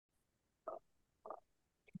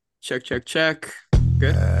Check, check, check.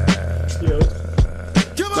 Good. Yo.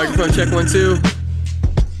 Microphone check 1 2.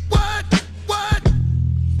 What?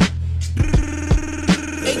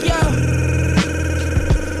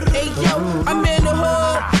 Hey yo, I'm in the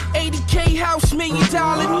hood. 80K house,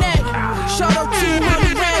 $1,000,000 net. Shout out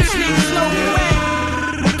 200 rats, niggas know the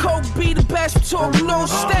rap. My coke be the best, talking no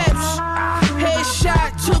steps.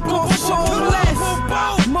 Headshot, took off so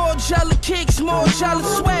left. More jelly kicks, more jelly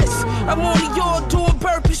sweats. I'm on the yard doing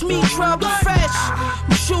burpees, me trouble fetch.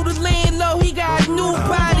 My shooter laying low, he got a new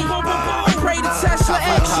body. I pray the Tesla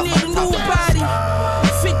X need a new body.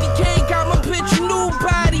 50K got my bitch a new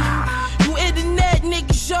body. You internet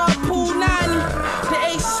niggas, y'all pool 90. The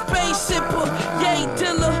ace space sipper, yay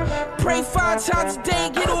dealer. Pray 5 times a day,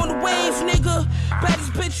 get on the wave, nigga.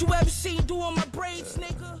 Baddest bitch you ever seen doing my braids,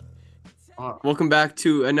 nigga. Welcome back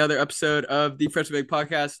to another episode of the Fresh Big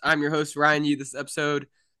Podcast. I'm your host, Ryan Yu. This is episode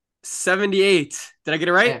 78. Did I get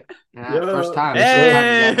it right? Yeah. First time.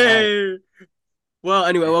 Hey! Well,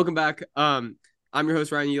 anyway, welcome back. I'm your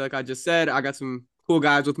host, Ryan Yu. Like I just said, I got some cool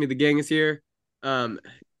guys with me. The gang is here.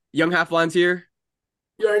 Young Half Line's here.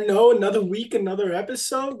 You already know, another week, another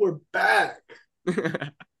episode. We're back.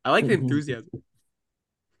 I like the enthusiasm.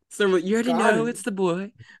 So you already Got know it. it's the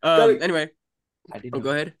boy. Got it. Anyway, I did go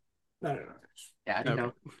ahead. No. Yeah, I didn't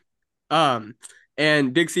Okay. know.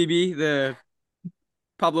 And Big CB, the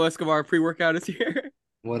Pablo Escobar pre-workout is here.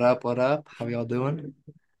 What up? How y'all doing?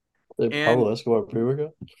 And- Pablo Escobar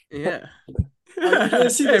pre-workout? Yeah. You didn't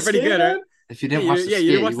see the Hey, pretty skit, good, right? man? If you didn't Yeah, watch you- the yeah, skit,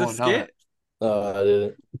 you you, didn't watch the won't know skit? it. No, I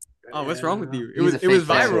didn't. Oh, what's wrong with you? It He's was a it was fake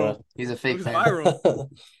fan. viral. He's a It fake was fan. viral.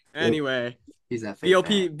 Anyway, He's that fake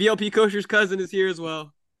BLP Kosher's cousin is here as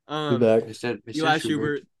well. Be back. fan. Mr. Eli Schubert.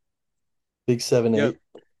 Schubert. Big 7-8. Yep.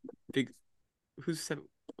 Big. Who's seven?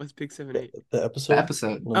 What's Big 7-8? The episode? The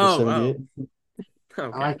episode. Number Oh, 78.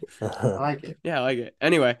 Okay. I like it. I like it. Yeah, I like it.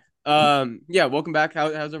 Anyway, yeah, welcome back.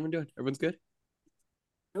 How's everyone doing? Everyone's good?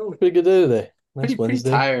 Pretty good day today. Nice Pretty Wednesday.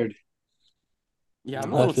 tired. Yeah,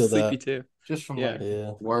 I'm a I little feel sleepy that. too. Just from Yeah. like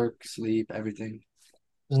Yeah. work, sleep, everything.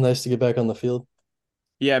 It's nice to get back on the field.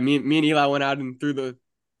 Yeah, me and Eli went out and threw the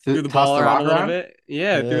Tossed ball the around rock a little around? bit.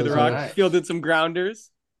 Yeah, Yeah, threw it the was rock, nice. fielded some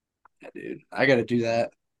grounders. Yeah, dude. I gotta do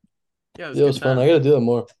that. Yeah, Yeah, it was good fun. time. I got to do that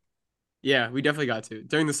more. Yeah, we definitely got to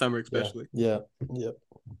during the summer, Yeah. especially. Yeah. Yep.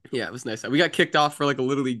 Yeah, it was nice. We got kicked off for like a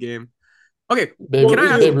little league game. Okay, Babe, Can I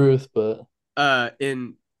ask- Babe Ruth, but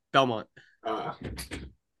in Belmont. Uh,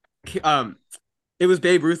 It was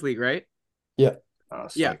Babe Ruth League, right?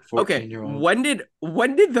 It's Yeah. like Okay. 14-year-olds. When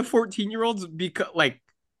did the 14-year-olds become like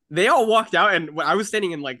they all walked out and I was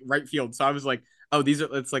standing in like right field, so I was like, oh,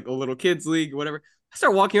 it's like a little kids league, whatever. I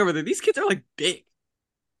started walking over there. These kids are like big.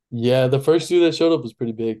 yeah, the first two that showed up was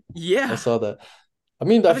pretty big. I Yeah. saw that. I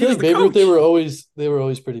mean, I I think feel it like was the Babe Ruth, coach. they were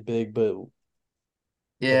always pretty big, but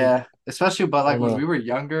Yeah, especially but like I don't when know. we were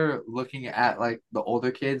younger, looking at like the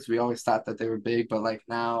older kids, we always thought that they were big, but like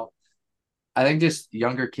now, I think just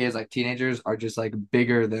younger kids, like teenagers, are just like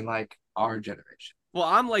bigger than like our generation. Well,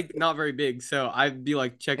 I'm like not very big, so I'd be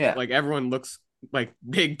like check Yeah. like everyone looks like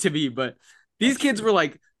big to me, but these That's kids true. were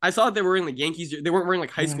like I saw that they were wearing like Yankees. They weren't wearing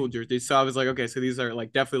like high Yeah. school jerseys, so I was like, okay, so these are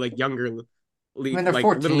like definitely like younger I mean, they're like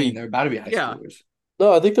 14. little league. They're about to be high Yeah. schoolers.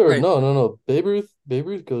 no, I think they were Right. no. Babe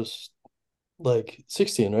Ruth goes like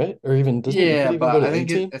 16, right? Or even doesn't he Yeah, even but go to I think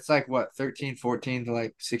 18? it's like what, 13, 14 to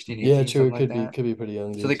like 16, 18, Yeah, true. It something like could be that. could be pretty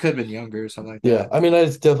young. So they dudes. could have been younger or something like Yeah, that. I mean, I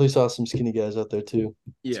definitely saw some skinny guys out there too.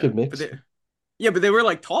 It's a Yeah, good mix. but they were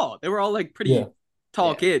like tall. They were all like pretty Yeah. tall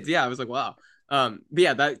Yeah. kids. Yeah, I was like, wow. But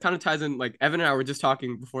yeah, that kind of ties in. Like Evan and I were just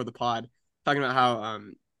talking before the pod, talking about how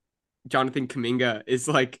Jonathan Kaminga is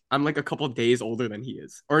like I'm like a couple days older than he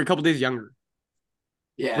is, or a couple days younger.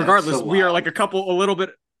 Yeah, Regardless, so we are wild. like a little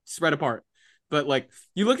bit spread apart. But like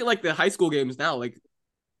you look at like the high school games now, like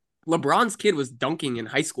LeBron's kid was dunking in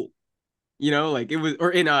high school. You know, like it was or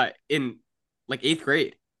in like 8th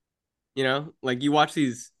grade. You know, like you watch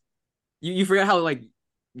these you forget how like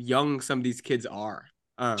young some of these kids are.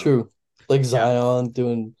 True. Like Zion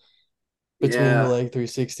doing between Yeah. the like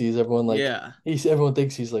 360s. Everyone like yeah. everyone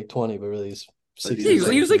thinks he's like 20, but really he's But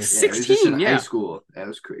 16. he was like 17. he was just in 16, yeah. high school. That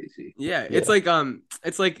was crazy. Yeah, Yeah.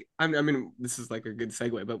 it's like I mean this is like a good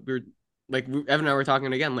segue, but Evan and I were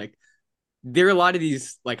talking again like there are a lot of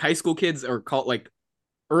these like high school kids or like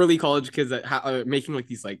early college kids that are making like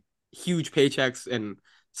these like huge paychecks and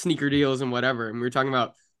sneaker deals and whatever, and we were talking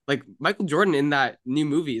about like Michael Jordan in that new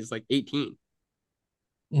movie is like 18.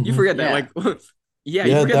 You Mhm. forget that Yeah. like yeah,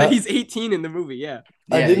 you Yeah, forget that that- he's 18 in the movie. Yeah.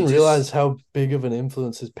 I Yeah, didn't he realize just- how big of an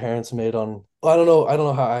influence his parents made on. I don't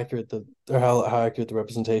know how accurate how accurate the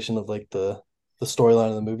representation of like the storyline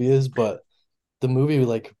of the movie is, but the movie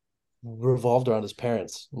like revolved around his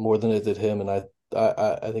parents more than it did him, and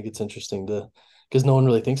I think it's interesting to because no one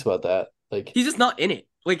really thinks about that. Like, He's just not in it.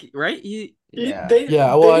 Like, right? He Yeah. They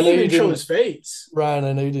yeah, well, they I didn't know you even show didn't, his face. Ryan.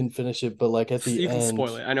 I know you didn't finish it, but like at the you can end,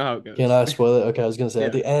 spoil it. I know how it can goes. I spoil it? Okay, I was gonna say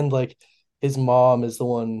at Yeah. the end, like his mom is the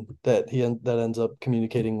one that that ends up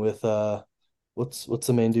communicating with what's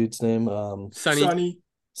the main dude's name? Sonny. Sonny.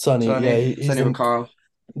 Sonny. Yeah, he's Sonny in. Vaccaro.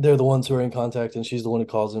 They're the ones who are in contact, and she's the one who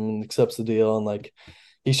calls him and accepts the deal, and like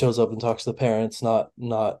he shows up and talks to the parents, not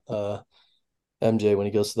MJ when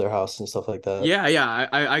he goes to their house and stuff like that. Yeah.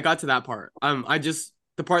 I got to that part. I just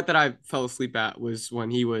the part that I fell asleep at was when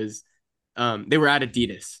he was they were at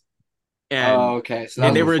Adidas Oh, and okay. So that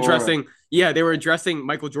was they were before. addressing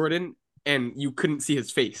Michael Jordan and you couldn't see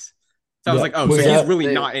his face. So I was Yeah, like, oh, so was he's that really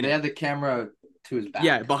not in They it. had the camera to his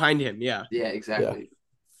Yeah, back. behind him. Yeah. Yeah, yeah. exactly.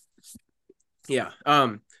 Yeah.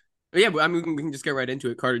 But yeah, but, I mean we can just get right into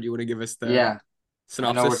it. Carter, do you want to give us the Yeah,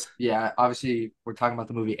 I know synopsis? obviously we're talking about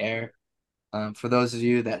the movie Air. For those of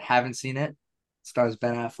you that haven't seen it, it stars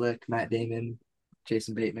Ben Affleck, Matt Damon,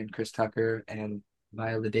 Jason Bateman, Chris Tucker, and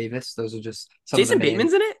Viola Davis. Those are just some of the Jason main.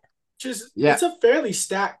 Bateman's in it? Just Yeah, it's a fairly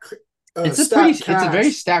stacked it's a very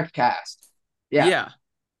cast. stacked cast. Yeah, Yeah.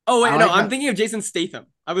 Oh I wait, no, like I'm how. thinking of Jason Statham.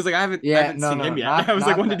 I was like, I Yeah, haven't no, seen no, him yet. I was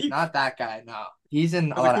like, when did he? not that guy. No, he's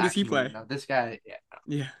in I a was like, lot of who does he action movies. play? No, this guy, yeah,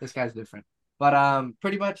 no, Yeah. this guy's different. But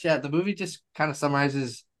pretty much, yeah, the movie just kind of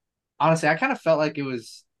summarizes. Honestly, I kind of felt like it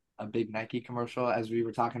was a big Nike commercial, as we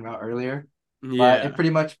were talking about earlier. But it Yeah. pretty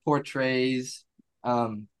much portrays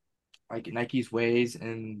like Nike's ways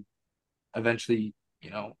and eventually,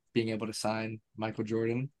 being able to sign Michael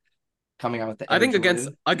Jordan, coming out with the I Air think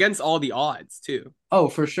against Jordan. all the odds too. Oh,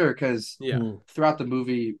 for sure, because Yeah. Hmm. throughout the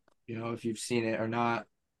movie, if you've seen it or not,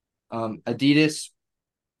 Adidas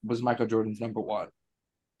was Michael Jordan's number one,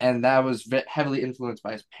 and that was heavily influenced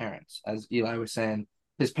by his parents. As Eli was saying,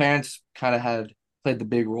 his parents kind of had played the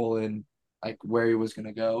big role in like where he was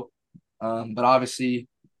gonna go. But obviously,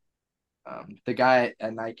 the guy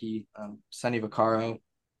at Nike, Sonny Vaccaro,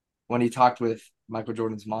 when he talked with Michael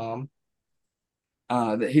Jordan's mom,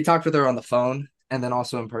 he talked with her on the phone and then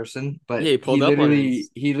also in person. But Yeah, he pulled up on he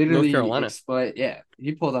North literally Carolina. explained. Yeah,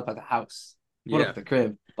 he pulled up at the house, pulled up Yeah. at the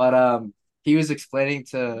crib. But he was explaining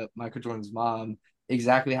to Michael Jordan's mom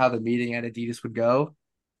exactly how the meeting at Adidas would go,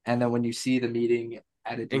 and then when you see the meeting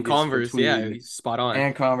at And Adidas Converse, yeah, between he's spot on.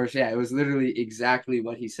 and Converse, yeah, it was literally exactly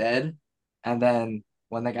what he said. And then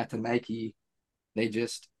when they got to Nike, they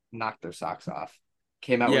just knocked their socks off.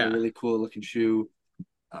 Came out with a Yeah. really cool looking shoe,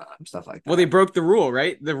 stuff like Well, they that. broke the rule,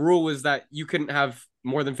 right? The rule was that you couldn't have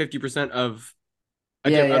more than 50% of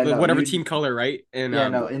Yeah, yeah, no, whatever team color, right? And yeah,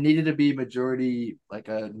 no, it needed to be majority like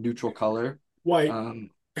a neutral color, White. um,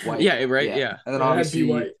 white, yeah, right, yeah, yeah. and then Yeah, it had to be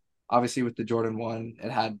white. obviously with the Jordan 1,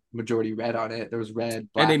 it had majority red on it. There was red, And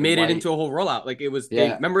they black, and made it white. into a whole rollout. Like it was they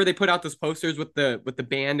Yeah, remember they put out those posters with the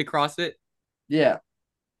band across it? yeah,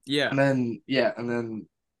 Yeah. and then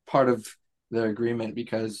part of their agreement,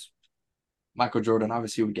 because Michael Jordan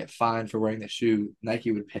obviously would get fined for wearing the shoe,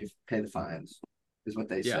 Nike would pay the fines, is what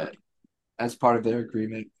they Yeah. said as part of their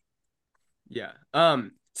agreement. Yeah.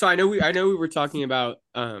 So I know we were talking about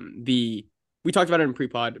we talked about it in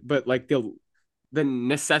pre-pod, but like the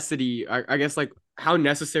necessity, I guess like how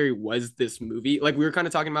necessary was this movie? Like we were kind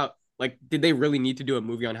of talking about like did they really need to do a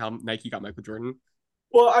movie on how Nike got Michael Jordan?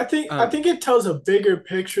 Well, I Um think it tells a bigger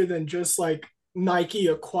picture than just like Nike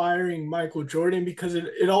acquiring Michael Jordan because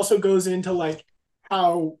it also goes into like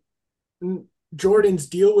how Jordan's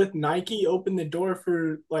deal with Nike opened the door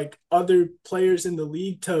for like other players in the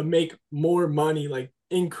league to make more money, like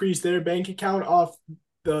increase their bank account off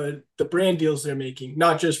the brand deals they're making,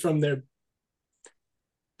 not just from the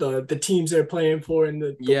teams they're playing for in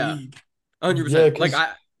the yeah, league. Yeah, 100%. Like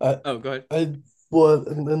because I oh, go ahead. I well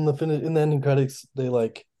in the ending credits they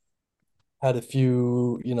like had a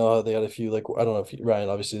few, you know, they had a few like I don't know if Ryan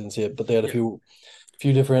obviously didn't see it, but they had a Yeah.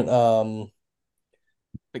 few different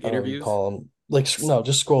Like I don't know what you interviews. call them, like no,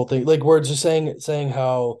 just scroll thing, like words just saying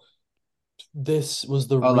how this was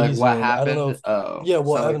the Oh, like what reason. I don't know happened? if Oh, yeah,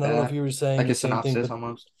 well, stuff like Evan, I don't know if that. you were saying Like the a same thing, synopsis but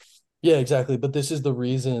almost. yeah, exactly. But this is the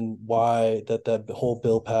reason why that whole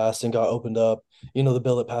bill passed and got opened up. You know, the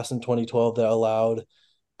bill that passed in 2012 that allowed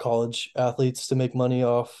college athletes to make money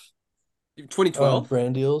off 2012?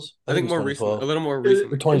 brand deals. I I think it think was more recently, a 2012 little more It, or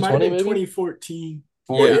recently. it might have 2020 been maybe. 2014.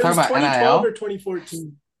 For It you're Yeah. was talking about 2012 or NIL?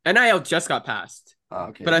 2014. NIL just got passed. Oh, But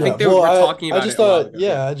okay. I Yeah, think they well, were talking I about just it a while thought, ago.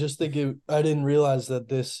 Yeah. yeah, I just think I didn't realize that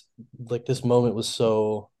this moment was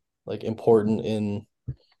so like important in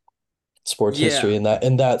sports history Yeah.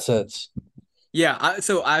 in that sense. Yeah.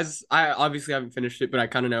 So as I obviously haven't finished it, but I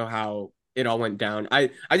kind of know how it all went down. I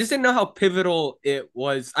just didn't know how pivotal it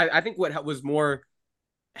was. I think what was more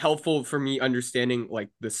helpful for me understanding like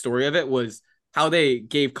the story of it was how they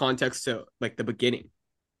gave context to like the beginning.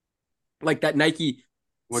 Like that Nike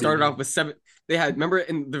What do you started off mean? with seven. They had, remember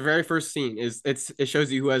in the very first scene it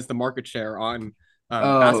shows you who has the market share on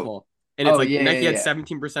Oh, basketball, and it's oh like yeah, Nike yeah, had yeah.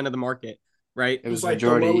 17% of the market, right? It It was was like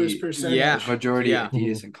the lowest majority, Yeah, percentage. majority yeah,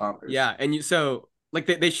 Adidas Mhm. and Converse. yeah, and you so like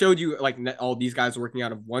they showed you like all these guys working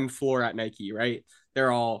out of one floor at Nike, right?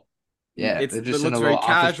 They're all Yeah, it they're just in a looks little very office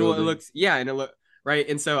casual. It building. looks yeah, and it look right,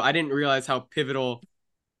 and so I didn't realize how pivotal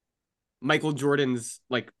Michael Jordan's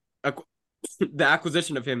like the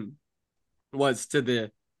acquisition of him was to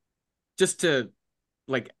the just to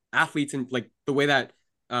like athletes and like the way that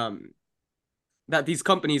um that these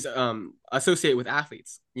companies associate with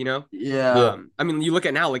athletes, you know? Yeah. I mean, you look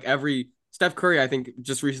at now like every Steph Curry I think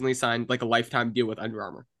just recently signed like a lifetime deal with Under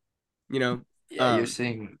Armour, you know? Yeah, you're Um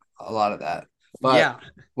seeing a lot of that. But yeah.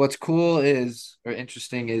 what's cool is, or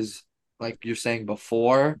interesting is, like you're saying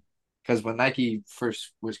before, because when Nike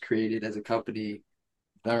first was created as a company,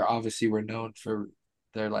 they're obviously were known for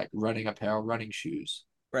their like running apparel, running shoes.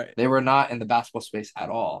 Right. They were not in the basketball space at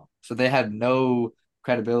all. So they had no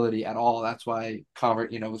credibility at all. That's why Converse,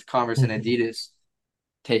 with Converse and Mhm. Adidas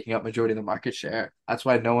taking up majority of the market share. That's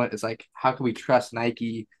why no one is like, how can we trust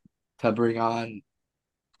Nike to bring on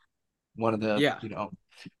one of the, Yeah.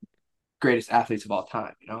 greatest athletes of all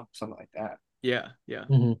time, something like that. Yeah. Yeah.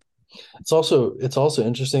 Mhm. It's also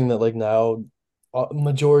interesting that like now,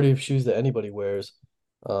 majority of shoes that anybody wears,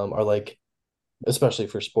 are like, especially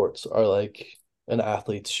for sports, are like an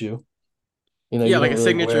athlete's shoe. Yeah, You like don't a really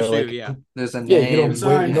signature wear shoe, like, yeah. There's a yeah, you They're don't name.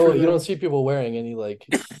 wear, designed for you don't them. see people wearing any like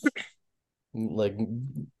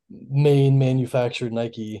main manufactured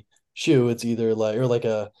Nike shoe. It's either like, or like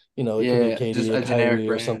a, it could be Yeah, just KD, a a generic Kyrie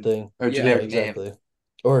or brand something. or Yeah, generic name. exactly.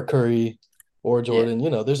 Or a Curry or Yeah,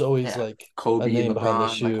 Jordan. There's always yeah. like a Kobe, name behind the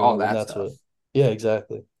LeBron, like all shoe, and that that's stuff. what. Yeah,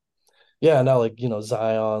 exactly. Yeah, now like,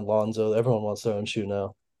 Zion, Lonzo, everyone wants their own shoe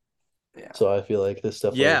now. Yeah. So I feel like this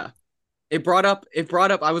definitely. Yeah. It brought up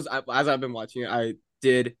as I've been watching it,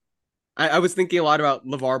 did I was thinking a lot about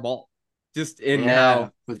LeVar Ball just in Yeah,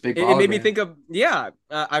 how with big it baller made me brand. think of yeah,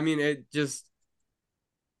 I mean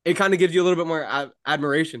it kind of gives you a little bit more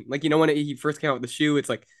admiration. Like when he first came out with the shoe, it's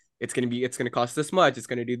like it's gonna cost this much, it's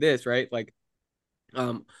gonna do this, right? Like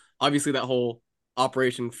um obviously that whole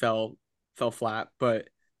operation fell flat, but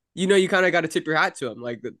you kind of got to tip your hat to him.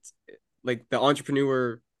 Like that's like the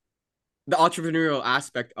entrepreneurial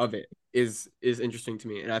aspect of it is interesting to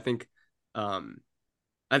me, and um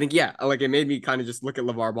I think yeah, like it made me kind of just look at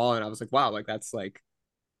LeVar Ball, and I was like, wow, like that's like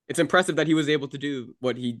it's impressive that he was able to do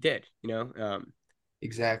what he did.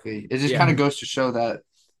 Exactly. It just kind Yeah, of Mhm. goes to show that,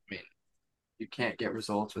 I mean, you can't get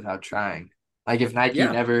results without trying. Like if Nike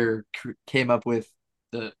yeah. never came up with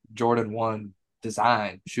the Jordan 1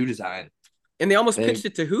 shoe design, And they almost they, pitched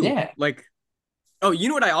it to who? yeah. Like, oh, you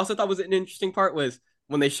know what I also thought was an interesting part was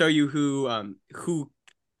when they show you who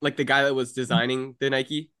like the guy that was designing the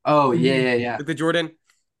Nike, Oh, yeah, Mhm. yeah, yeah. like the Jordan.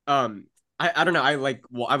 Um, I don't know.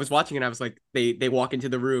 I was watching it. And I was like, they walk into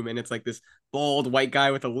the room and it's like this bald white guy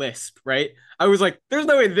with a lisp, right? I was like, there's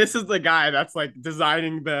no way this is the guy that's like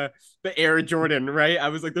designing the Air Jordan, right? I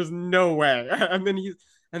was like, there's no way.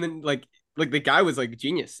 And then like the guy was like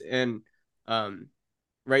genius and um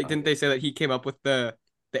right? Oh, Didn't they say that he came up with the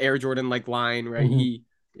Air Jordan like line, right? Mhm.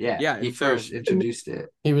 yeah, Yeah, he and so first And introduced it.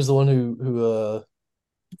 He was the one who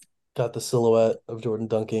got the silhouette of Jordan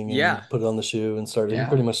dunking yeah, and put it on the shoe and started. He Yeah.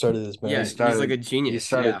 pretty much started his yeah, He brand. he's like a started he genius.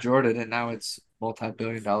 started Yeah, Jordan and now it's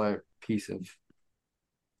multi-billion-dollar piece of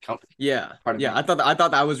company, yeah, part of yeah. Nike. I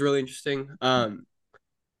thought that was really interesting.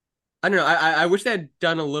 I don't know. I wish they had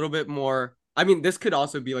done a little bit more. I mean, this could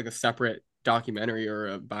also be like a separate documentary or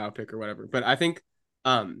a biopic or whatever. But I think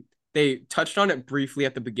they touched on it briefly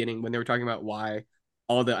at the beginning when they were talking about why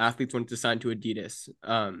all the athletes wanted to sign to Adidas.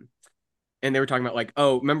 And they were talking about like,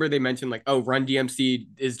 oh, remember they mentioned like, oh, Run DMC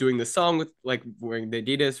is doing the song with like wearing the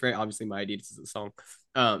Adidas, right? Obviously, my Adidas is a song.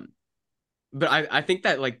 Um, but I think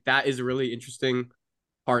that like that is a really interesting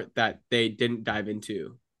part that they didn't dive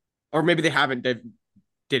into, or maybe they haven't done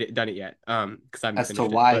it yet. Because I haven't As to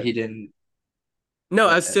finished it. why But he didn't no, go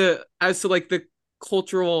ahead. as to like the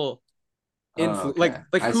cultural Oh, influence, okay.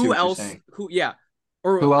 like I see who what you're else? saying. Who? Yeah,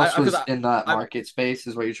 or Who else I because was in that I market space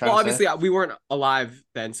is what you're trying well, to say? obviously we weren't alive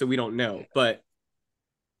then, so we don't Yeah. know.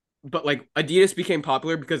 But like Adidas became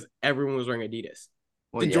popular because everyone was wearing Adidas.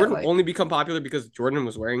 Well, Did yeah, Jordan like only become popular because Jordan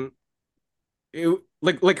was wearing it?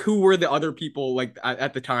 Like who were the other people like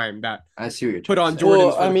at the time that I see what you're put trying to on say.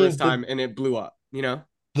 Jordans Well, for I the first mean, time and it blew up?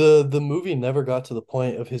 the movie never got to the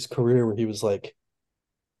point of his career where he was like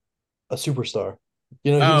a superstar.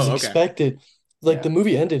 You know, he was Oh, okay. expected. Like Yeah. the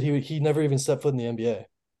movie ended, he never even stepped foot in the NBA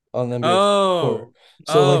on the NBA court. Oh.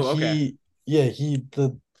 So like Oh, okay.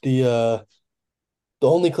 the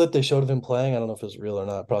only clip they showed of him playing, I don't know if it was real or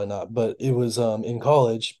not, probably not, but it was in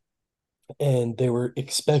college, and they were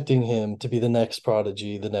expecting him to be the next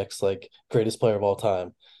prodigy, the next like greatest player of all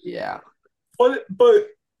time. Yeah. But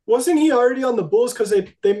wasn't he already on the Bulls because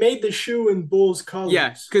they made the shoe in Bulls Yeah,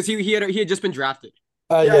 colors? because he had just been drafted.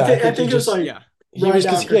 Yeah, Yeah, I I think he think it was just like Yeah. he was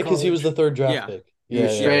right because after he was the college. third draft Yeah. pick. He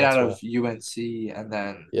was Yeah, straight out that's of why. UNC, and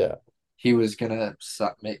then Yeah, he was gonna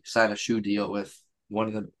sign a shoe deal with one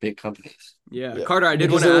of the big companies. Yeah. yeah. Carter, I did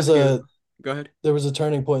Because want to ask you. Go ahead. there was a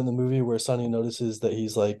turning point in the movie where Sonny notices that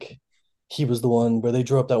he was the one where they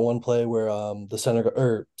drew up that one play where the center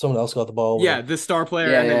or someone else got the ball Yeah, where the star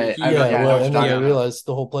player, Yeah, and then yeah, he got the I know well, what ball. you're and then talking they Yeah. about. realized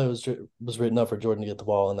the whole play was written up for Jordan to get the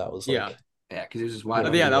ball, and that was Yeah. like Yeah, because he was just they wide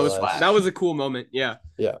don't Yeah, open. even that was realize. that was a cool moment. Yeah.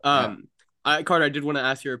 Yeah. Yeah. Carter, I did want to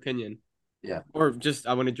ask your opinion. Yeah. Or just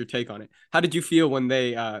I wanted your take on it. How did you feel when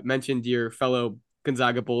they mentioned your fellow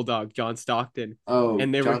Gonzaga Bulldog, John Stockton, Oh,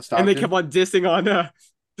 and John they kept Stockton. on dissing on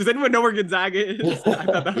does anyone know where Gonzaga is? I thought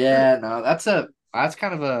that was Yeah, no, that's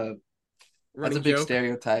kind of a that's a running big joke.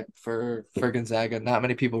 stereotype for Gonzaga. Not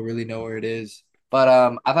many people really know where it is. But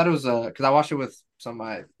I thought it was because I watched it with some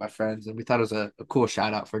of my friends, and we thought it was a cool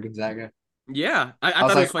shout out for Gonzaga. Yeah. I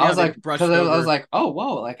thought it was funny I how was they like, because brushed I was over. like, oh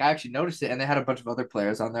whoa, like I actually noticed it, and they had a bunch of other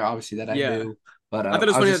players on there, obviously that I Yeah. knew, but I thought it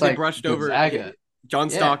was I was funny just that they like brushed over Gonzaga, John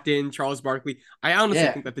yeah, Stockton, Charles Barkley. I honestly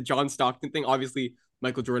yeah, think that the John Stockton thing, obviously,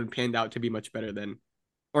 Michael Jordan panned out to be much better than,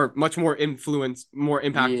 or much more influence, more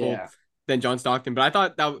impactful yeah, than John Stockton. But I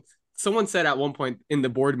thought that someone said at one point in the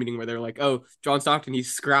board meeting where they're like, "Oh, John Stockton,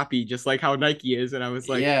 he's scrappy, just like how Nike is," and I was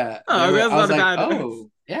like, yeah. "Oh, that's I was not a like, bad."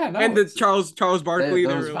 oh, yeah, And no, the it's Charles Barkley,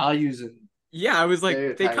 they those were, values and yeah, I was like,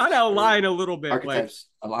 they kind stereotypes of or align a little bit, like, archetypes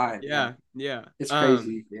align. Yeah, yeah, yeah, it's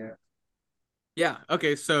crazy. Yeah, yeah.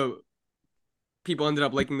 Okay, so people ended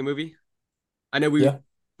up liking the movie. I know we Yeah.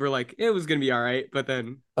 were like, it was gonna be all right, but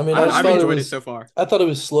then I mean, I don't I know, just I've thought enjoyed it so far. I thought it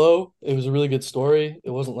was slow. It was a really good story.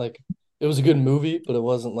 It wasn't like it was a good movie, but it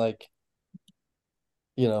wasn't like,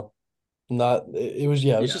 you know, not it was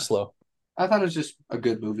yeah, it was Yeah. just slow. I thought it was just a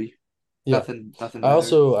good movie. Yeah. Nothing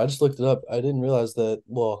better. I just looked it up. I didn't realize that,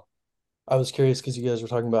 well, I was curious because you guys were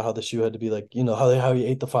talking about how the shoe had to be like, how he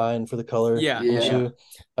ate the fine for the color Yeah, on the yeah, Yeah. shoe.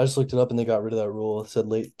 I just looked it up and they got rid of that rule. It said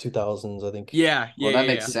late 2000s, I think yeah, Well, yeah, that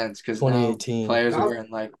yeah, makes yeah. sense because now 2018. players are Now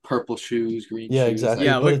wearing like purple shoes, green Yeah, shoes. exactly. Like,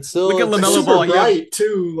 Yeah, But look it's look still at They're LaMelo super Ball. He has bright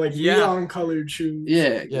too, like yeah. neon colored shoes. yeah,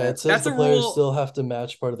 yeah, it exactly. says That's the a players rule. still have to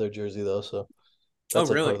match part of their jersey though, so Oh, that's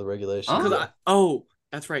like part of really? the regulations. Because Huh? Yeah.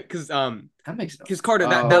 that's right. That makes no Because sense. Carter,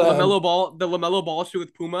 that But Oh, LaMelo Ball, the LaMelo Ball shoe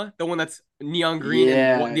with Puma, the one that's neon green and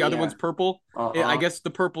yeah, the other yeah. one's purple. I Uh-huh. guess the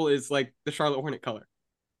purple is like the Charlotte Hornet color.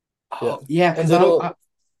 Yeah. Oh, yeah, And because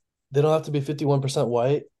they don't have to be 51%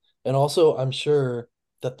 white. And also I'm sure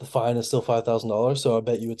that the fine is still $5,000, so I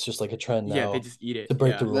bet you it's just like a trend Yeah, they now just eat it. to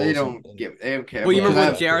break Yeah. the rules they don't care. Well, you yeah, remember when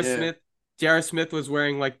Because exactly. yeah, J.R. Smith was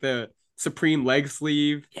wearing like the Supreme leg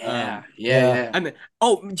sleeve? Yeah. And then,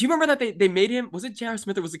 do you remember that they made him? Was it J.R.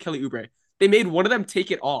 Smith or was it Kelly Oubre? They made one of them take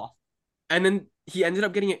it off, and then he ended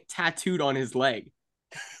up getting it tattooed on his leg.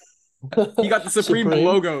 He got the Supreme Supreme.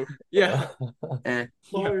 logo. Yeah, eh,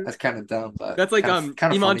 yeah. that's kind of dumb, but That's like kind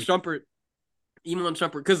of Iman funny. Shumpert,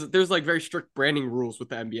 because there's like very strict branding rules with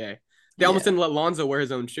the NBA. They almost Yeah, didn't let Lonzo wear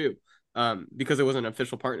his own shoe, because it wasn't an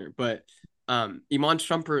official partner. But Iman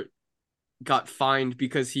Shumpert got fined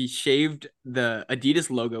because he shaved the Adidas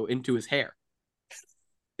logo into his hair.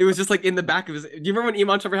 It was just like in the back of his. Do you remember when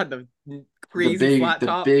Iman Shumpert had the crazy flat the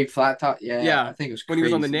top? big flat top. Yeah, Yeah, I think it was when he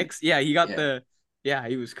was on the crazy. Knicks. Yeah, he got Yeah, the. Yeah,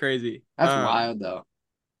 he was crazy. that's wild though.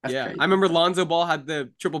 That's Yeah, I crazy. remember Lonzo Ball had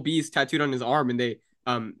the triple B's tattooed on his arm, and they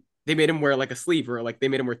made him wear like a sleeve or like they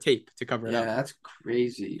made him wear tape to cover it Yeah, up. that's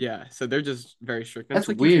crazy. Yeah, so they're just very strict. And That's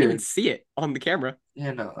it's like you can't even weird. see it on the camera.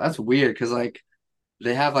 Yeah, no, that's weird because like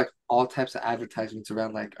they have like all types of advertisements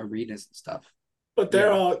around like arenas and stuff. But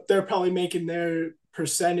Yeah, they're probably making their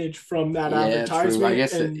percentage from that Yeah, true.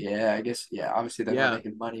 advertisement. And I guess yeah. Obviously, they're not yeah,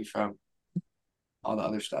 making money from all the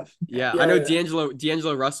other stuff. Yeah, yeah. I know yeah,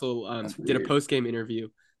 D'Angelo Russell that's did a weird. post game interview,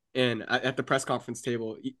 and at the press conference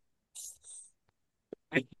table,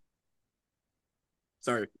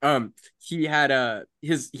 sorry, he had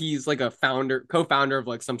he's like a co-founder of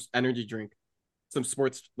like some energy drink, some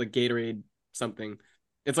sports like Gatorade something.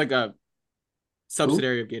 It's like a Who?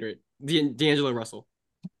 subsidiary of Gatorade. D'Angelo Russell.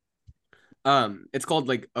 It's called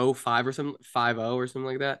like O5 or something, 50 or something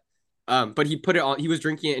like that. But he put it on. He was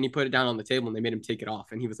drinking it and he put it down on the table and they made him take it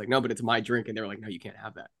off. And he was like, "No, but it's my drink." And they were like, "No, you can't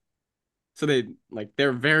have that." So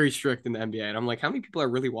they're very strict in the NBA, and I'm like, how many people are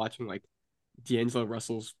really watching like D'Angelo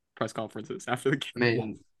Russell's press conferences after the I game? Yeah.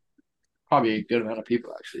 mean, probably a good amount of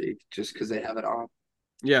people actually, just because they have it on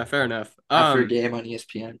Yeah, fair enough. after a game on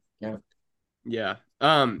ESPN. Yeah. Yeah.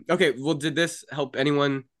 Okay, well, did this help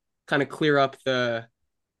anyone kind of clear up the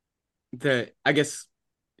I guess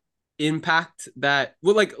impact that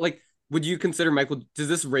like would you consider Michael does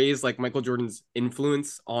this raise like Michael Jordan's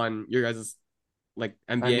influence on your guys' like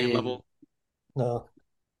I NBA mean, level? No.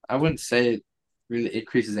 I wouldn't say it really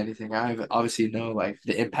increases anything. I obviously know like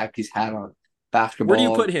the impact he's had on Where do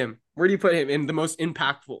you put basketball. him? Where do you put him in the most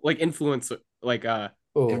impactful like influence like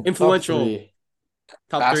Oh, top influential three,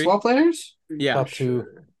 top three? Basketball players, Yeah, For top two.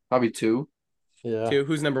 sure. probably two. Yeah. two.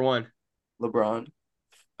 Who's number one? LeBron.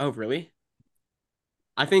 Oh, really?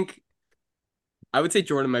 I think I would say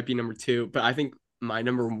Jordan might be number two, but I think my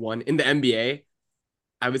number one in the NBA,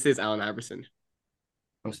 I would say is Allen Iverson.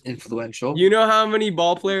 Most influential. You know how many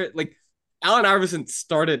ball players like Allen Iverson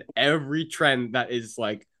started every trend that is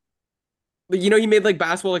like he made like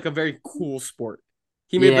basketball like a very cool sport.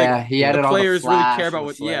 He made like Yeah, he Yeah. the added all the players really care flash about and the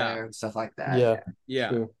what yeah, flair and stuff like that. Yeah. Yeah. yeah.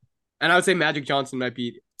 True. And I would say Magic Johnson might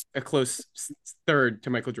be a close third to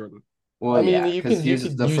Michael Jordan. Well, I mean, yeah, because he you was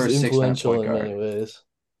could the use first six-man influential point in many guard. ways.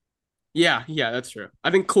 Yeah, yeah, that's true.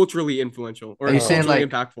 I think culturally influential Are or you Um, saying culturally like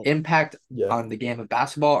impactful. impact yeah. on the game of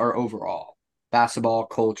basketball or overall? Basketball,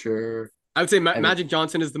 culture, I would say everything. Magic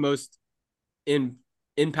Johnson is the most in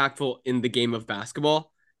impactful in the game of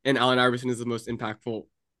basketball, and Allen Iverson is the most impactful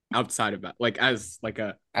outside of that, like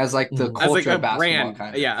As like the Mhm. as like culture a of basketball, brand,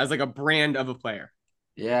 kind of. yeah, as like a brand of a player.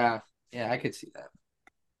 Yeah, yeah, I could see that.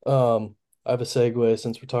 I have a segue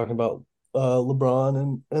since we're talking about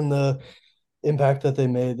LeBron and the impact that they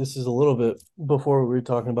made. This is a little bit before what we were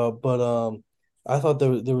talking about, but I thought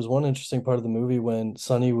there was one interesting part of the movie when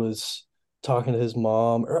Sonny was talking to his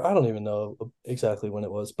mom, or I don't even know exactly when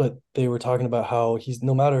it was, but they were talking about how he's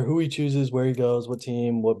no matter who he chooses, where he goes, what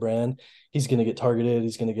team, what brand, he's gonna get targeted,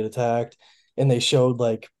 he's gonna get attacked. And they showed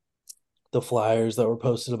like the flyers that were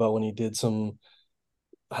posted about when he did some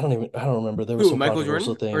I don't remember. There were Who, some Michael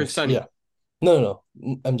controversial Jordan or things. Yeah. Sonny? No.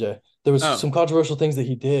 MJ. There was Oh, some controversial things that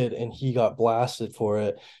he did and he got blasted for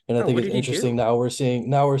it. And I oh, think what it's did he interesting do? now we're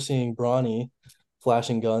seeing Bronny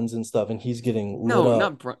flashing guns and stuff and he's getting lit No, up.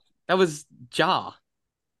 not that was Ja.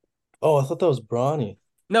 Oh, I thought that was Bronny.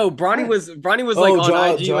 No, What? Bronny was like Oh, on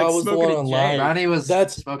IG like Jaw was the smoking one a on live. J. Ronnie was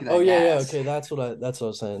That's smoking oh that yeah, gas. okay. That's what I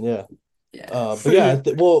was saying. Yeah. Yeah. But yeah,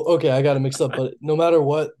 well, okay, I got it mixed up. But no matter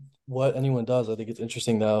what anyone does, I think it's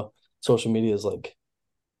interesting now. Social media is like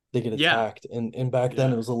they get Yeah, attacked, and back then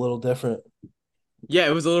yeah, it was a little different. yeah.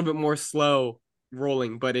 It was a little bit more slow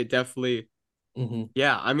rolling, but it definitely, Hmm.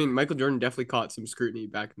 yeah. I mean, Michael Jordan definitely caught some scrutiny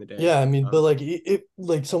back in the day. Yeah, I mean, but like it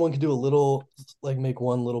like someone could do a little like make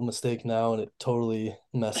one little mistake now and it totally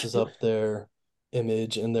messes up their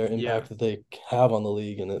image and their Yeah, impact that they have on the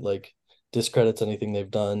league and it like discredits anything they've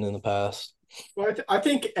done in the past. Well, I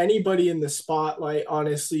think anybody in the spotlight,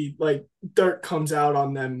 honestly, like dirt comes out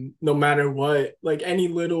on them no matter what. Like any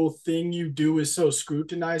little thing you do is so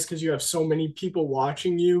scrutinized because you have so many people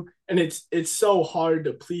watching you, and it's so hard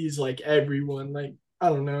to please like everyone. Like I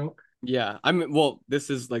don't know. yeah. I mean, well, this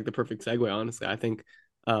is like the perfect segue. Honestly, I think,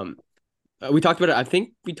 um, we talked about it. I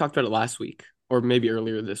think we talked about it last week or maybe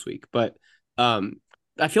earlier this week, but um,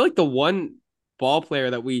 I feel like the one ball player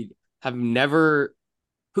that we have never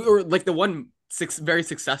who or like the one very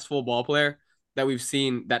successful ball player that we've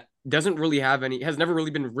seen that doesn't really have any has never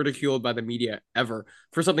really been ridiculed by the media ever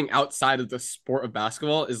for something outside of the sport of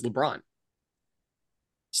basketball is LeBron.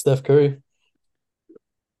 Steph Curry,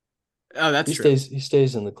 Oh, that's he true.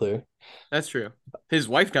 stays in the clear. That's true. His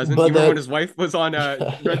wife doesn't. You But remember when that his wife was on Red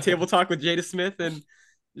yeah. Table Talk with Jada Smith and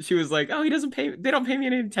she was like, "Oh, he doesn't pay. They don't pay me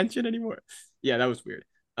any attention anymore." Yeah, that was weird.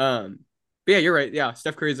 But yeah, you're right. Yeah,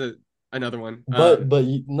 Steph Curry's another one.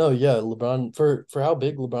 No, yeah, LeBron for how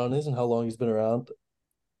big LeBron is and how long he's been around,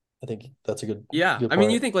 I think that's a Yeah, good I mean,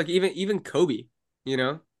 you point. think like even Kobe, you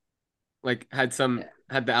know, like Yeah.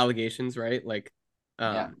 had the allegations, right? Like,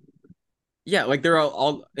 Yeah. um, yeah, like they're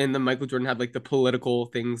all and then Michael Jordan had like the political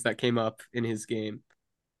things that came up in his game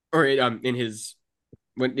or in his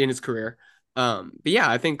career. But yeah,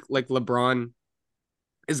 I think like LeBron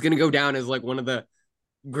is gonna go down as like one of the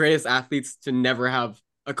greatest athletes to never have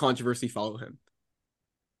a controversy follow him.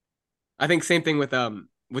 I think same thing with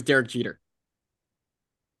Derek Jeter.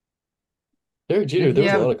 Derek Jeter, Didn't there he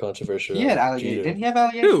was a have lot of controversy he had around allegation? Didn't Jeter. he have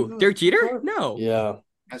allegations Who? Derek Jeter? before? No. Yeah.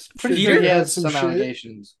 I'm pretty sure he Jeter Jeter? had has some some shit.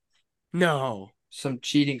 allegations, No. some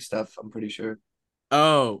cheating stuff. I'm pretty sure.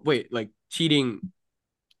 Oh, wait, like cheating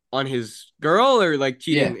on his girl or like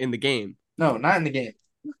Yeah. cheating in the game? No, not in the game.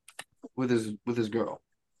 with his girl.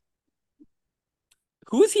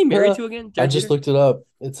 Who is he married to again? I Derek just Jeter? looked it up.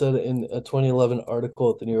 It said in a 2011 article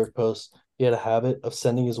at the New York Post, he had a habit of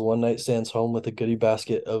sending his one night stands home with a goodie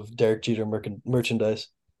basket of Derek Jeter merchandise.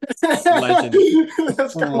 Legend.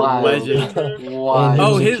 That's kind of Wild. Legend. man. And he Oh, was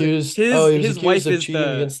Wild. accused. Oh, he was his accused wife of is cheating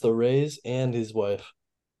against the Rays and his wife.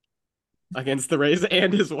 against the Rays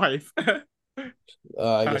and his wife. I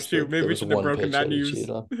Oh guess shoot, maybe there we was shouldn't have one broken pitch that that he cheated news.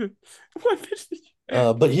 on. What pitch did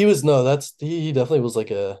But he was no, that's he definitely was like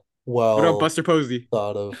a What about well Buster Posey?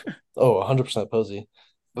 thought of. Oh, 100% Posey.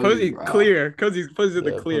 Posey's Posey raw. clear. Posey's in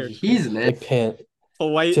the Yeah, clear. Posey's He's cool. lit. Like Pant,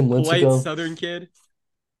 Polite, Tim polite Lincecum. Southern kid.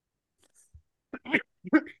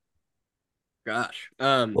 Gosh.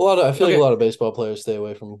 I feel like a Okay. lot of baseball players stay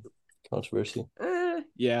away from controversy.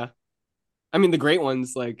 Yeah. I mean the great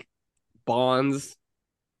ones like Bonds,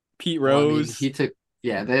 Pete Well, I mean, Rose. he took.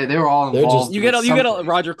 Yeah, they were all They're involved. just- You get with you get a something.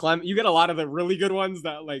 Roger Clemens. You get a lot of the really good ones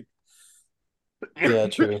that like. Yeah,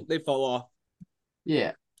 true. They fall off.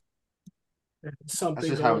 Yeah, that's Something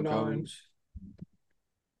just how it going on. goes.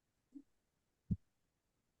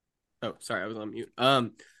 Oh, sorry, I was on mute.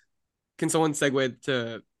 Can someone segue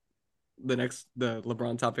to the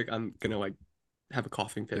LeBron topic? I'm gonna like have a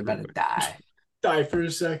coughing fit. You're real about to quick. die. Die for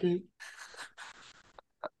a second.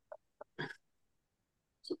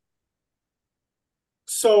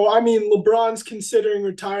 So, I mean, LeBron's considering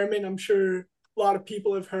retirement. I'm sure a lot of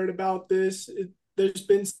people have heard about this. There's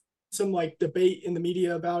been some like debate in the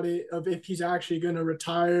media about it of if he's actually going to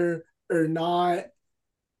retire or not.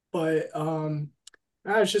 But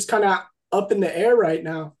it's just kind of up in the air right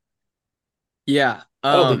now. Yeah.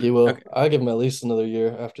 I don't think he will. Okay. I'll give him at least another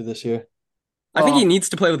year after this year. I think he Well, needs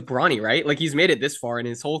to play with Bronny, right? Like he's made it this far, and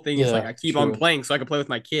his whole thing is like, Yeah, I keep on true. playing so I can play with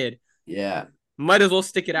my kid. yeah, Might as well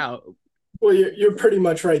stick it out. Well, you're pretty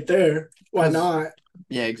much right there. Why 'Cause- not?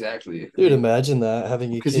 yeah, exactly. Dude, imagine that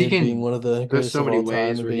having a 'Cause he kid can- being one of the there's greatest so of many all time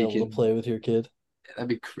ways and where being he able can- to play with your kid. That'd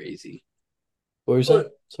be crazy. What were you saying?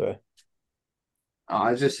 But- Sorry. Oh,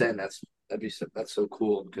 I was just saying that's so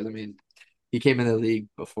cool because I mean, he came in the league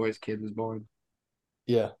before his kid was born,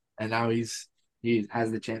 Yeah, and now he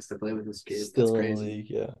has the chance to play with his kid. That's still in the crazy. league.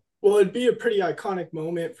 Yeah, Well, it'd be a pretty iconic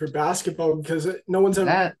moment for basketball because no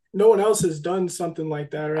one else has done something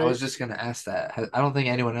like that, right? I was just gonna ask that. I don't think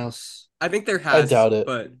anyone else, I think there has. doubt it.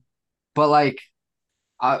 But but like,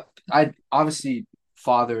 I obviously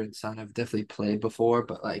father and son have definitely played before,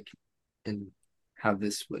 but like, in how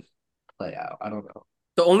this would play out, I don't know.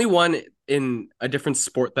 the only one in a different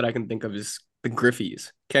sport that I can think of is the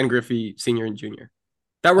Griffies, Ken Griffey, senior and junior,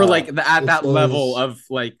 that were like at it's that level those- of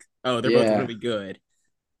like, oh, they're both Yeah. really good.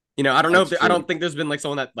 You know, I don't know if That's I true. don't think there's been like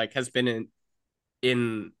someone that like has been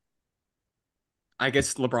in. I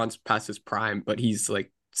guess LeBron's past his prime, but he's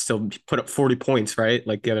like still put up 40 points, right?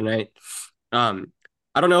 Like the other night. I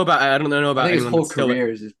don't know about I think his anyone whole that's still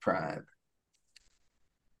career is his prime.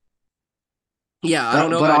 yeah, I don't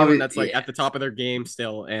know But about anyone obvi- that's like yeah. at the top of their game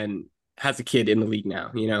still and has a kid in the league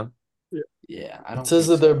now, you know? Yeah, I It don't says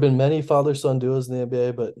think that there so. have been many father-son duos in the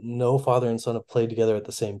NBA, but no father and son have played together at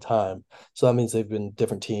the same time. So that means they've been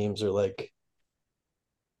different teams, or like,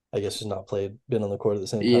 I guess just not been on the court at the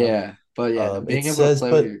same time. Yeah, but yeah, It being able says, to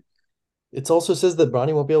play but with your it also says that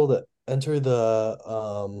Bronny won't be able to enter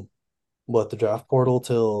the draft portal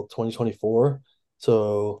till 2024.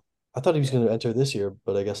 So I thought he was going to enter this year,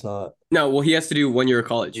 but I guess not. No, well, he has to do 1 year of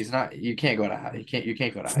college. he's not. You can't go to high. You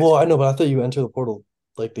can't go to high Well, school. I know, but I thought you enter the portal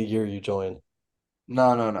like the year you join.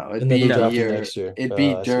 No. It'd And then be they the draft you year. next year. It'd Oh,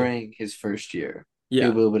 be I see. during his first year. Yeah.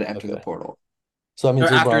 He'll be able to enter the Okay. portal. So that means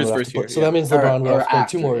Or after LeBron his would have first to play. year, So yeah. that means Or- LeBron would or have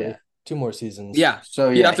to play after, yeah. two more seasons. Yeah. So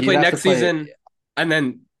He'd yeah, have to play next play- season, and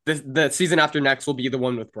then the season after next will be the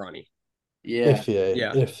one with Bronny. Yeah,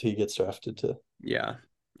 Yeah. If he gets drafted to. Yeah.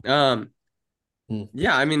 Hmm.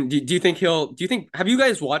 Yeah, I mean, do you think have you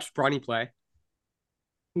guys watched Bronny play?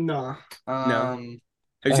 Nah. Have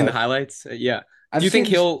you seen the highlights? Yeah. I've Do you think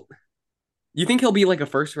seen- he'll be like a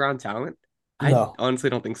first round talent? I No. honestly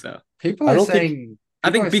don't think so. People I are don't think- saying. I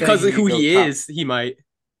people think are because saying of who could he go top- is, he might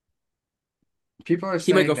People are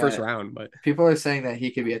saying go first that- round, but People are saying that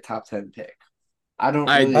he could be a top 10 pick. I don't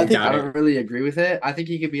I really. think- I don't really agree with it. I think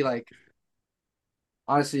he could be like.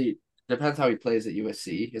 Honestly, depends how he plays at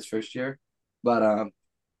USC his first year, but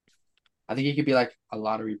I think he could be like a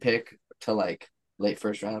lottery pick to like late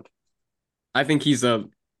first round. I think he's a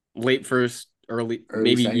late first, Early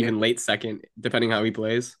maybe second. even late second, depending how he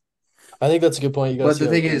plays. I think that's a good point. You got to But see the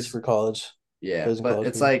how he thing plays is- for college. Yeah, Plays in but college,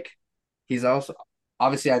 it's maybe. like he's also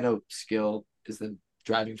obviously I know skill is the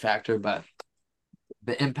driving factor, but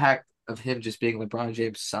the impact of him just being LeBron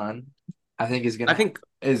James' son, I think is gonna I think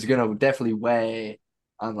definitely weigh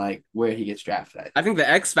on like where he gets drafted. I think the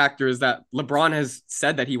X factor is that LeBron has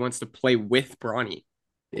said that he wants to play with Bronny.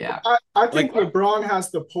 Yeah. I Like, think LeBron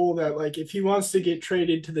has the pull that like if he wants to get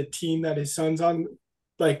traded to the team that his son's on,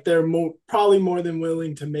 like they're probably more than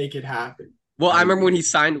willing to make it happen. well, I remember when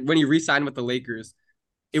he re-signed with the Lakers,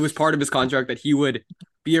 it was part of his contract that he would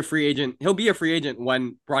be a free agent. He'll be a free agent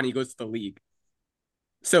when Bronny goes to the league.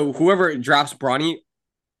 So whoever drafts Bronny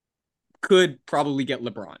could probably get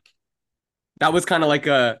LeBron. That was kind of like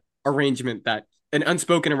an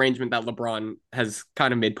unspoken arrangement that LeBron has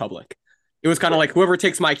kind of made public. It was kind of like whoever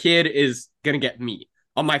takes my kid is gonna get me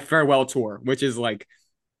on my farewell tour, which is like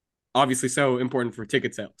obviously so important for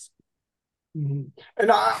ticket sales. Mm-hmm.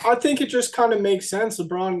 And I think it just kind of makes sense.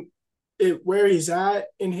 LeBron, where he's at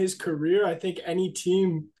in his career, I think any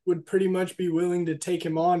team would pretty much be willing to take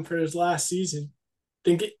him on for his last season.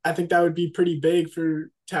 I think that would be pretty big to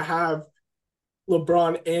have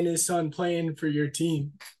LeBron and his son playing for your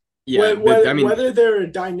team. Yeah, whether they're a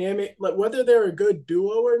dynamic, like whether they're a good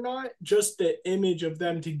duo or not, just the image of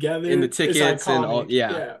them together in the tickets and all,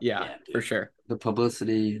 yeah, for sure. The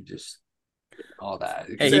publicity, just all that.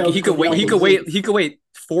 Hey, he could wait. He could wait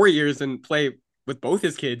 4 years and play with both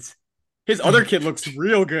his kids. His other kid looks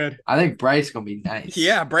real good. I think Bryce gonna be nice.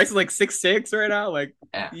 Yeah, Bryce is like 6'6" right now. Like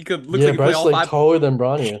he could look yeah, like he Bryce play all is like five. taller than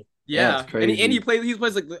Bronny. Yeah, it's crazy. and he plays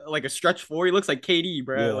like a stretch four. He looks like KD,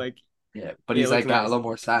 bro. Yeah. Like Yeah, but he's like got a little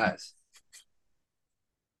more size.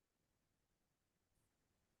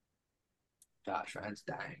 Josh Ryan's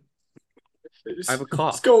dying. I have a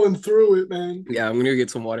cough. It's going through it, man. Yeah, I'm gonna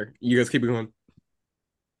get some water. You guys keep going.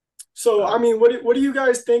 So, I mean, what do you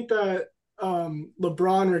guys think that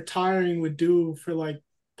LeBron retiring would do for like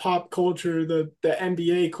pop culture, the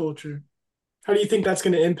NBA culture? How do you think that's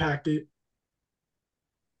going to impact it?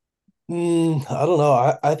 I don't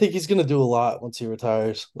know. I think he's gonna do a lot once he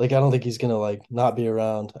retires. Like I don't think he's gonna like not be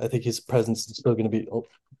around. I think his presence is still gonna be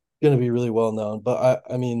really well known. But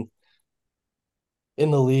I mean,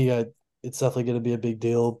 in the league, it's definitely gonna be a big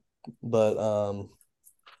deal. But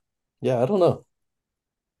yeah, I don't know.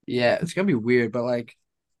 Yeah, it's gonna be weird, but like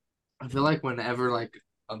I feel like whenever like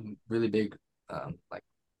a like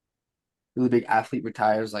really big athlete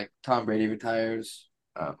retires, like Tom Brady retires,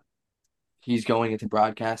 he's going into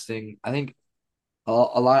broadcasting. I think a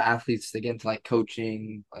lot of athletes they get into like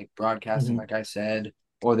coaching, like broadcasting, like I said,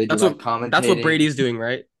 or they do like commentating. That's what Brady's doing,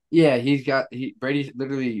 right? Yeah, Brady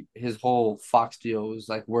literally his whole Fox deal was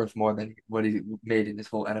like worth more than what he made in his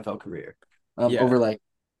whole NFL career. Over like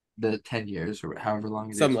the 10 years or however long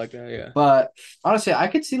it is. Something like that, yeah. But honestly, I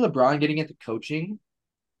could see LeBron getting into coaching.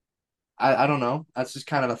 I don't know. That's just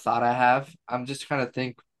kind of a thought I have. I'm just kind of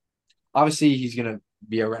think obviously he's gonna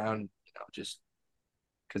be around, just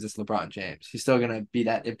because it's LeBron James. He's still gonna be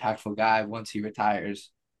that impactful guy once he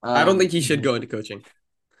retires. I don't think he should go into coaching.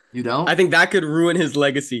 You don't? I think that could ruin his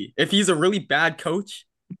legacy. If he's a really bad coach,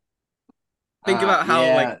 think about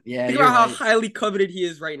how how highly coveted he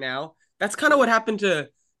is right now. That's kind of what happened to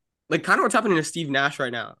what's happening to Steve Nash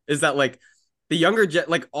right now. Is that like the younger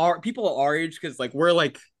our people our age, because like we're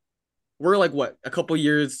like what, a couple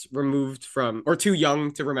years removed from, or too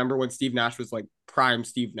young to remember when Steve Nash was like prime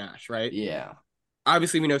Steve Nash, right? Yeah.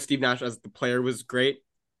 Obviously we know Steve Nash as the player was great.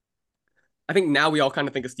 I think now we all kind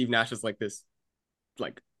of think of Steve Nash as like this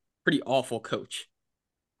like pretty awful coach.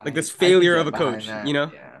 Like this failure of a coach,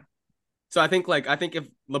 Yeah. So I think if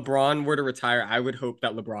LeBron were to retire, I would hope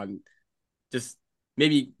that LeBron just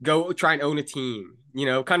maybe go try and own a team,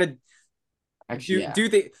 kind of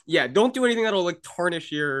don't do anything that'll like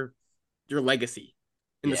tarnish your legacy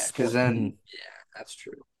in the sport. Because then that's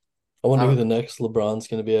true. I wonder who the next LeBron's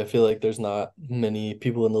going to be. I feel like there's not many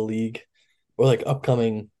people in the league or like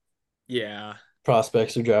upcoming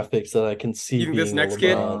prospects or draft picks that I can see. You think being this next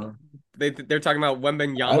LeBron. kid? They're talking about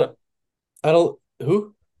Wembanyama. I don't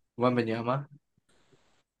who? Wembanyama?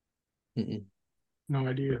 No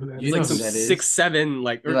idea who that is. He's like some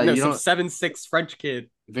 6'7", 7'6" French kid.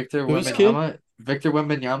 Victor Wembanyama? Victor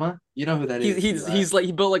Wembanyama? You know who that is? He's like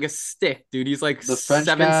he built like a stick, dude. He's like the French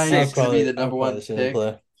guy used to be the number one pick.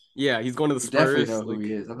 Yeah, he's going to the Spurs. Definitely know who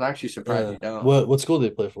he is. I'm actually surprised you don't. What school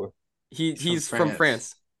did he play for? He's from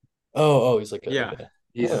France. Oh, he's like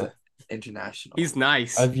he's international. He's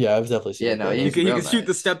nice. I've definitely seen. Yeah, no, he can shoot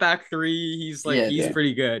the step back three. He's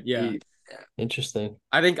pretty good. Yeah. Interesting.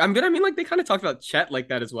 I think like they kind of talked about Chet like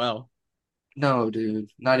that as well. No, dude,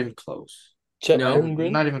 not even close. Chet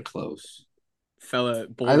Holmgren? Not even close. Fella,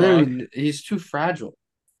 bulldog. He's too fragile.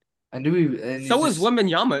 I knew he. So is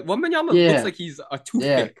Wembanyama. Wembanyama looks like he's a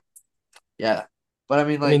toothpick. Yeah, but I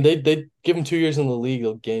mean, they give him 2 years in the league,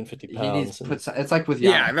 he'll gain 50 pounds. It's like with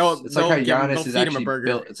Giannis. It's like how Giannis is actually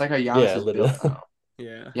built. It's like how Giannis is built now.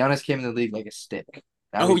 Yeah. Giannis came in the league like a stick.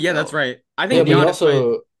 Now Oh he's yeah, that's built. right. I Yeah, think but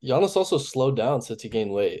Giannis also slowed down since he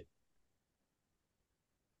gained weight.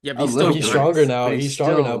 yeah, but A he's Like still little he's bit, stronger nice. now. but he's He's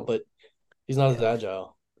stronger now, still but he's not as yeah.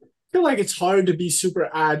 agile. I feel like it's hard to be super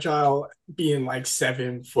agile being like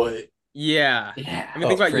 7 foot. Yeah. Yeah, I mean,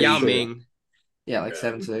 think Oh, about for Yao crazy. sure. Ming. Yeah, like Yeah.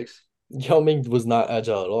 7'6". Yao Ming was not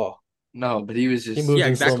agile at all. No, but he was He just moved Yeah,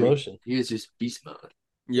 in slow exactly. motion. he was just beast mode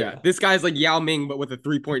Yeah, Yeah. this guy's like Yao Ming, but with a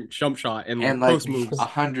 3-point jump shot and and like post moves.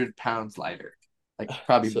 100 pounds lighter, like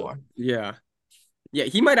probably So more. Yeah, yeah,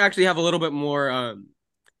 he might actually have a little bit more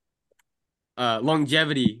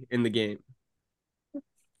longevity in the game,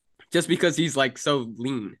 just because he's like so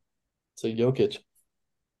lean. so Jokic.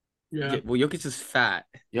 Yeah. Yeah, well, Jokic is fat.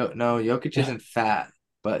 No, Jokic isn't fat,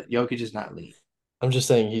 but Jokic is not lean. I'm just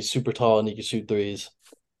saying he's super tall and he can shoot threes.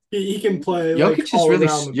 He can play like all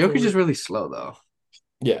around the Jokic is court. really slow though.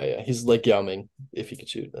 Yeah, yeah. He's like Yao Ming if he could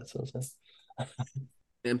shoot. That's what I'm saying.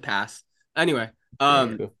 And pass. Anyway, Yeah,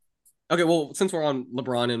 True. okay, well, since we're on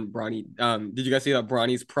LeBron and Bronny, did you guys see that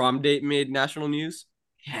Bronny's prom date made national news?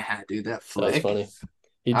 yeah, dude, that That was flick. funny.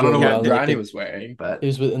 He I don't know drove Yeah, what around in like Bronny the was wearing, but he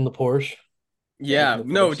was in the Porsche. Driving yeah, the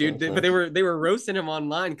no, Porsche. That dude, was but they nice. were roasting him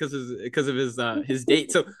online because of his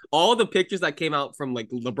date. So all the pictures that came out from like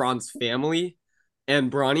LeBron's family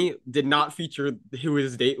and Bronny did not feature who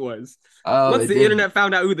his date was. oh, Once they the didn't. internet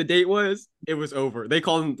found out who the date was, it was over. They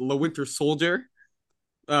called him the Winter Soldier.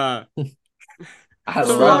 Uh, I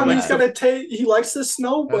so love LeBron, he's that. gonna take. He likes the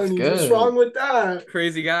snow That's bunnies. What's good. wrong with that?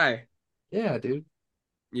 crazy guy. Yeah, dude.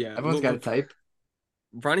 Yeah, Everyone's got a type.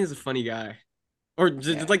 Bronny's a funny guy, or just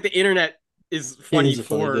Yeah. like the internet is He funny is a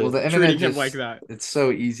funny for Well, dude. the internet treating him like just that. it's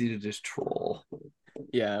so easy to just troll.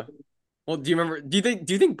 Yeah. Well, do you remember? Do you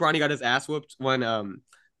think Bronny got his ass whooped when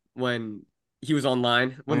he was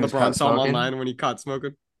online When when he was LeBron caught saw him smoking. online when he caught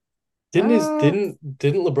smoking? Uh,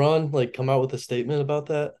 Didn't LeBron like come out with a statement about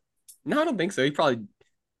that? No, I don't think so. He probably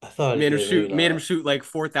I thought he made him did, maybe shoot not. like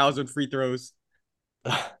 4,000 free throws.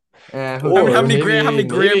 who Or How maybe many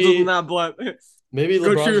grams was in that blood? maybe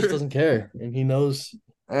Go LeBron just shoot. doesn't care and he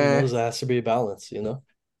Eh, knows there has to be a balance, you know?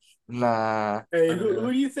 nah. Hey, I don't who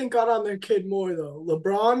know. do you think got on their kid more though,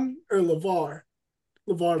 LeBron or LeVar?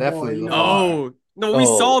 LeVar Ball, Definitely you know. LeVar. Oh no, we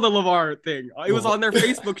saw Oh, the LeVar thing. It was on their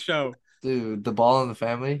Facebook show. Dude, the ball in the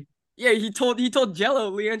family. Yeah, he told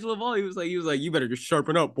Jello, LiAngelo Ball, he was like, you better just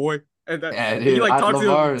sharpen up, boy. And that Yeah, he dude. like talked to him,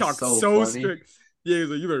 LeVar is talked so so funny. strict. Yeah, he was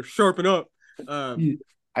like, you better sharpen up. He,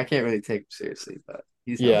 I can't really take him seriously, but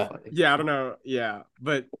he's hella yeah. funny. Yeah, I don't know. Yeah,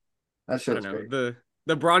 but That I don't show's know. great.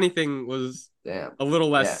 The Bronny thing was Damn. a little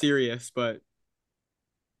less Yeah. serious, but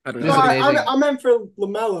I don't It No, is know. amazing. I meant for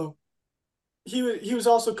LaMelo. He was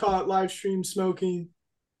also caught live stream smoking.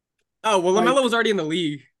 Oh well, Lamelo Like, was already in the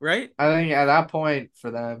league, right? I think at that point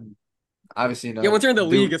for them, obviously, Yeah, once you're in the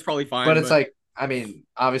league, do, it's probably but fine. it's But like, I mean,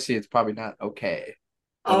 obviously, it's probably not okay,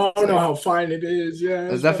 but I it's don't know like, how fine it is. Yeah,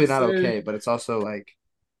 I it's was about to definitely not say. okay, but it's also like,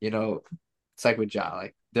 it's like with Ja,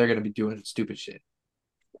 like they're gonna be doing stupid shit.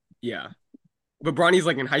 yeah, but Bronny's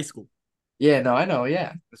like in high school. Yeah, no, I know,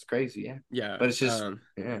 yeah, it's crazy, yeah, Yeah, but it's just,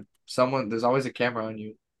 yeah, there's always a camera on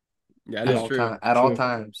you yeah, at that's Yeah, all true. time, at all true.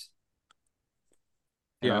 times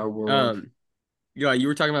in Yeah. our world. Yeah, you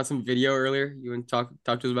were talking about some video earlier. You want to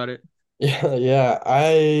talk to us about it? Yeah, yeah.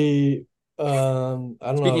 I don't know,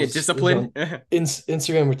 Speaking of it was discipline. on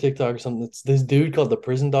Instagram or TikTok or something. It's this dude called the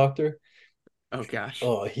Prison Doctor. Oh gosh.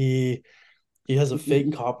 Oh, he has a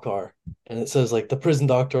fake cop car and it says like the prison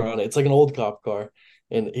doctor on it. It's like an old cop car.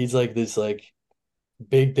 And he's like this like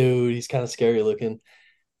big dude. He's kind of scary looking.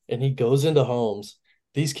 And he goes into homes.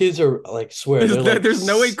 These kids are like swear they're like There's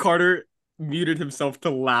no way Carter muted himself to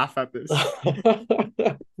laugh at this.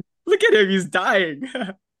 Look at him, he's dying.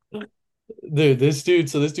 dude, this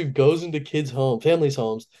dude goes into families'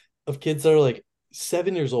 homes of kids that are like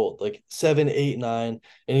 7 years old, like 7, 8, 9,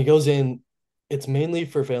 and he goes in. It's mainly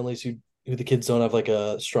for families who the kids don't have like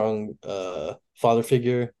a strong father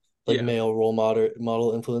figure, like Yeah. male role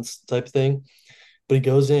model influence type thing. But he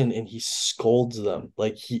goes in and he scolds them.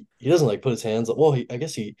 Like he doesn't like put his hands up. Well, I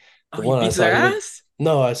guess Oh, the he one I beats saw, their he like ass?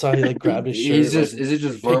 no, I saw he like grabbed his He's shirt, like just is it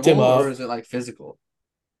just picked verbal him or up. is it like physical?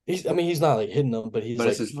 I mean, he's not like hitting them, but he's But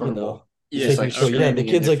it's like, just verbal. He's he's just Yeah, making like sure. Yeah, the screaming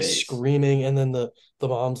in kid's their like face. screaming, and then the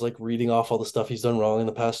mom's like reading off all the stuff he's done wrong in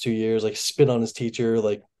the past 2 years, like spit on his teacher,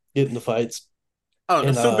 like get in the fights, Oh,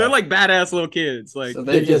 and so they're like badass little kids. Like, So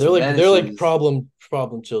yeah, they're yeah, just they're like menaces. problem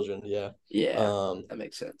children. Yeah. Yeah, Um, that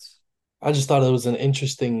makes sense. I just thought it was an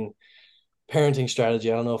interesting parenting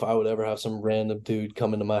strategy. I don't know if I would ever have some random dude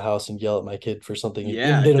come into my house and yell at my kid for something, and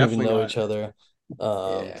yeah, they don't even definitely know not. each other.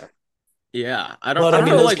 Um, Yeah. Yeah, I don't but I I don't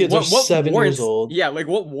mean, know those like kids are what 7 years warrants old. yeah, like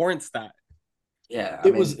what warrants that? Yeah, I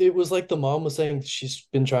it was mean, it was like the mom was saying she's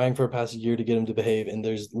been trying for a past year to get him to behave, and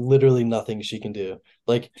there's literally nothing she can do.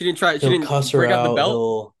 Like She didn't try. She he'll cuss didn't her break out the out. belt.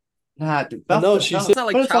 He'll nah, dude, no, she no, said That's not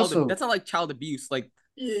like but it's child. also, That's not like child abuse. Like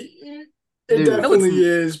It dude, no, it's definitely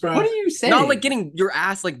is, what bro. are you not like saying? getting your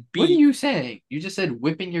ass like What are beat. you saying? You just said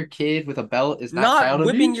whipping your kid with a belt is not Not child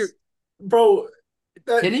whipping your. abuse? Bro,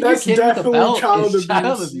 Hitting your that's kid with a definitely belt child is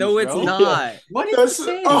child abuse. abuse, No, it's bro. yeah. not. What are you That's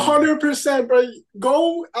saying? 100%, bro.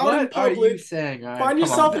 Go out in What are you public, saying, Ryan? find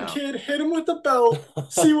Come on yourself a now. kid, hit him with a belt,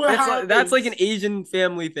 see what That's like an happens. Asian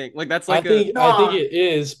family thing. Like that's I like a. think I think Nah, it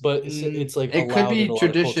is, but it's like It could allowed in be a lot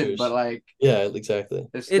of tradition, but cultures. like Yeah, exactly.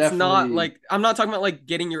 it's It's not definitely like I'm not talking about like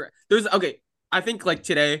getting your. There's okay. I think like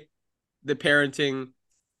today, the parenting,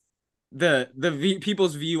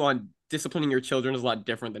 people's view on disciplining your children is a lot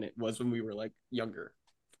different than it was when we were like younger.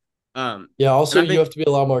 Yeah, And also I you have think to be a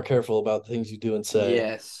lot more careful about the things you do and say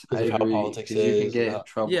yes, I because of how agree politics because you can is and get in how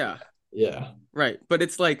trouble with yeah, that. yeah. right. But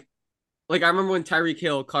it's like I remember when Tyreek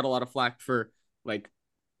Hill caught a lot of flack for like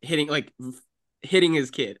hitting like hitting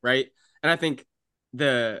his kid, right? And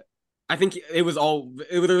the I think there was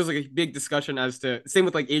like a big discussion as to same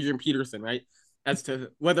with like Adrian Peterson, right? As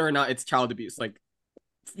to whether or not it's child abuse, like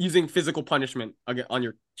using physical punishment on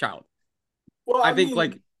your child. well, I I think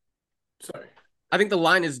like mean, sorry. I think the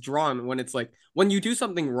line is drawn when it's like when you do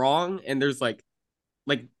something wrong and there's like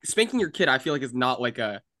spanking your kid. I feel like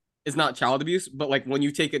is not child abuse, but like when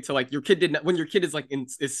you take it to like your kid did not when your kid is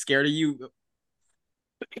is scared of you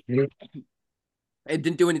and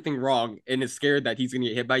didn't do anything wrong and is scared that he's gonna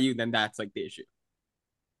get hit by you, then that's like the issue.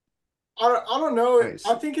 I don't know.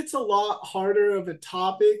 I Nice. think it's a lot harder of a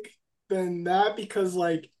topic than that because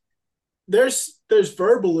like there's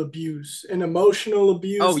verbal abuse and emotional Oh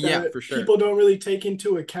abuse yeah, that for sure. people don't really take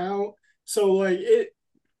into account. So like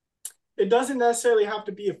it doesn't necessarily have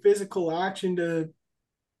to be a physical action to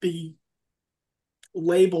be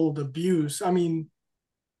labeled abuse. I mean,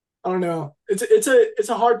 I don't know. It's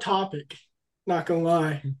a hard topic. Not gonna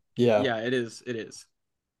lie. Yeah. Yeah, it is. It is.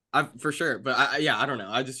 I for sure, but yeah, I don't know.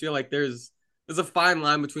 I just feel like there's a fine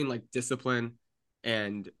line between like discipline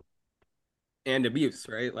and abuse,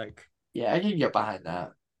 right? Like Yeah, I can get behind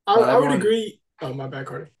that. I, But I would agree. Oh, my bad,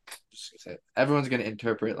 Carter. everyone's gonna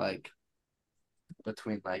interpret like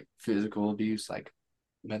between like physical abuse, like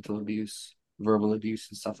mental abuse, verbal abuse,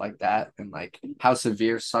 and stuff like that, and like how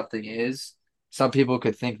severe something is. Some people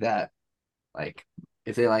could think that like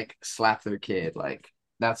if they like slap their kid, like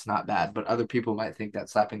that's not bad, but other people might think that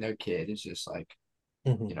slapping their kid is just like,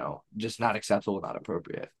 Mhm. just not acceptable, not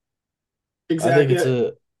appropriate. I think Exactly. it's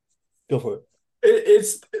a go for it.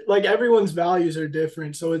 It's like everyone's values are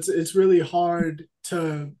different, so it's really hard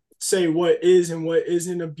to say what is and what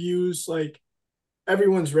isn't abuse. Like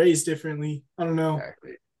everyone's raised differently. I don't know.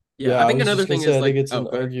 Exactly. yeah, Yeah, I I think was another just gonna thing say is I think like it's oh, an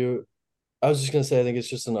go ahead. argue. I was just gonna say I think it's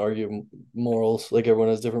just an argue morals. Like everyone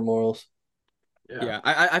has different morals, Yeah. Yeah,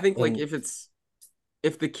 I think like and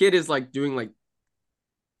if the kid is like doing like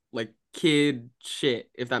kid shit,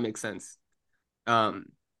 if that makes sense, um,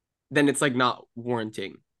 then it's like not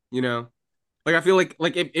warranting, you know? Like I feel like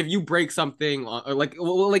if you break something or like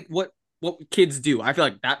like what kids do, I feel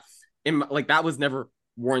like like that was never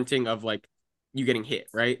warranting of like you getting hit,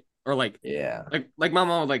 right? Or Yeah. like my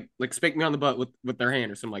mom would like spank me on the butt with their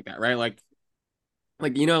hand or something like that, right? Like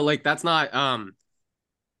like that's not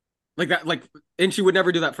like that like and she would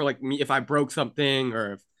never do that for like me if I broke something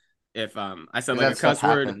or if I said Because like a that stuff cuss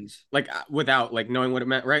word happens. like without like knowing what it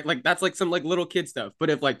meant, right? Like that's like some like little kid stuff. But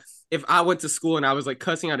if I went to school and I was like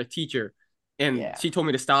cussing out a teacher and Yeah. she told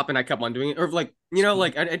me to stop and I kept on doing it, or like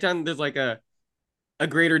like anytime there's like a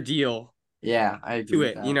greater deal Yeah, I agree to with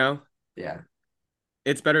it, that. Yeah.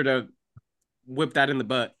 it's better to whip that in the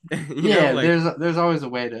butt, Yeah, like there's always a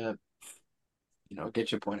way to,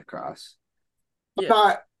 get your point across.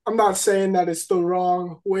 yeah. I'm not saying that it's the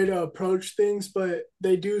wrong way to approach things, but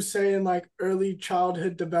they do say in like early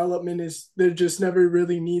childhood development is there just never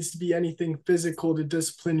really needs to be anything physical to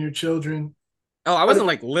discipline your children. Oh, I wasn't But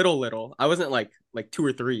like little. I wasn't like 2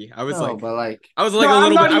 or 3. No, but like I was no, like a I'm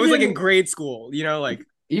little bit. not I was like in even. grade school, like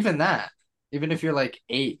even that, even if you're like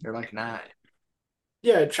 8 or like 9,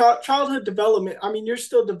 Yeah, childhood development. I mean, you're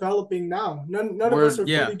still developing now. None of us we're are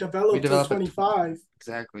yeah, fully we developed till develop it 25.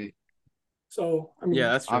 exactly. So I yeah,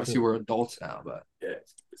 mean, that's true. Obviously, we're adults now, but yeah,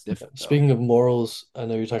 it's different though. speaking of morals, I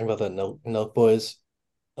know you're talking about that Nelk Boys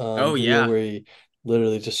Oh video yeah, where he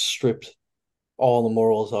literally just stripped all the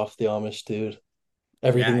morals off the Amish dude.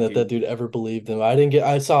 Everything yeah, that that dude. dude ever believed in.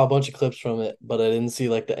 I saw a bunch of clips from it, but I didn't see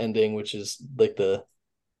like the ending, which is like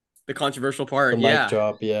The controversial the part. mic Yeah,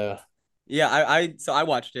 drop. Yeah. yeah. So I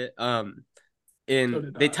watched it. So and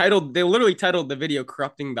did they I. titled they literally titled the video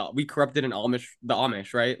corrupting we corrupted an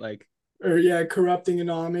Amish, right? Like, Or yeah, corrupting an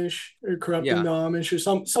Amish or corrupting yeah. the Amish or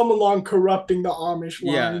some along corrupting the Amish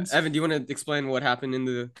Yeah. lines. Evan, do you want to explain what happened in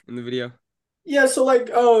the video? Yeah, so like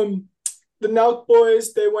the Nelk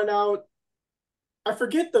boys, they went out. I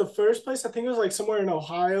forget the first place. I think it was like somewhere in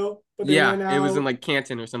Ohio, but they Yeah, went it was in out. like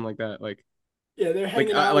Canton or something like that. Yeah, they're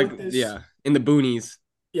hanging out Like with this. yeah, in the boonies.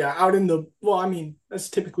 Yeah, out in the well, I mean, that's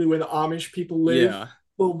typically where the Amish people live Yeah.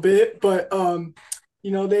 a little bit, but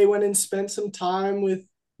they went and spent some time with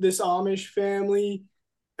this Amish family,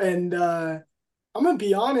 and I'm gonna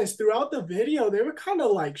be honest, throughout the video, they were kind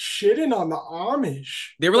of like shitting on the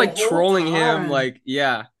Amish They were the like whole trolling him, time. like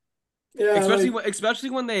yeah. Yeah, like Especially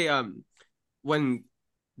when they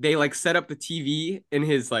like set up the TV in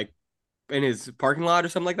his parking lot or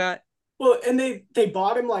something like that. well, and they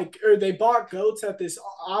bought him like or they bought goats at this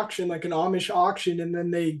auction, like an Amish auction, and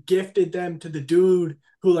then they gifted them to the dude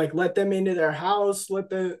who like let them into their house, let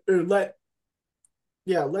them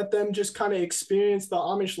just kind of experience the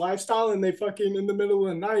Amish lifestyle, and they fucking in the middle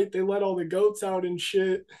of the night they let all the goats out and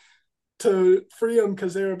shit to free them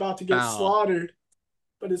because they were about to get Foul. slaughtered.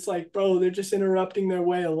 But it's like, bro, they're just interrupting their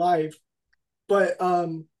way of life. But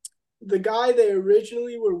the guy they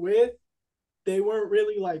originally were with, they weren't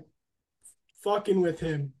really like fucking with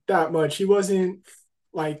him that much. He wasn't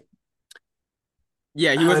like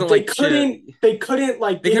Yeah, he wasn't they like couldn't they couldn't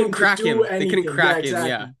like they get couldn't him to crack do him. They couldn't anything. Yeah, crack him. Yeah.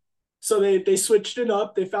 exactly. So they switched it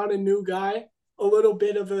up. They found a new guy, a little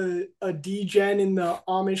bit of a degen in the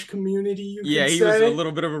Amish community, you Yeah, could he was a say.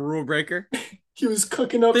 little bit of a rule breaker. He was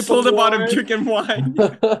cooking up They some pulled up on him wine. drinking wine.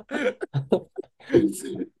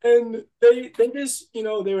 And they just they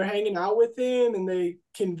were hanging out with him and they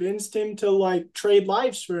convinced him to like trade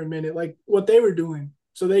lives for a minute, like what they were doing.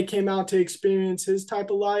 So they came out to experience his type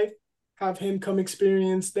of life, have him come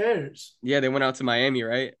experience theirs. Yeah, they went out to Miami,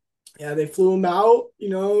 right? Yeah, they flew him out,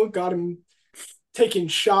 got him taking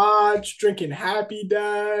shots, drinking happy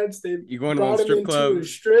dads. They You going to one brought him strip into club. a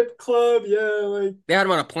strip club. Yeah, like They had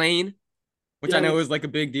him on a plane, which I yeah, know is like a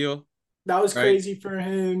big deal, that was right? crazy for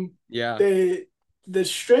him. Yeah. They the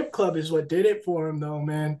strip club is what did it for him though,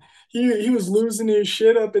 man. He was losing his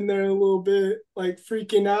shit up in there a little bit, like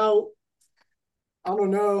freaking out. I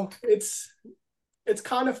don't know. It's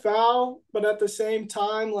kind of foul, but at the same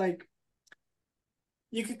time, like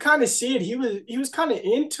you could kind of see it. He was kind of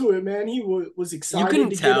into it, man. He was You excited couldn't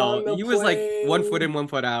to get tell. on the He was like 1 foot in, plane. 1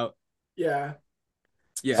 foot out. Yeah.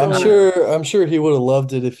 Yeah, I'm I don't So know. sure I'm sure he would have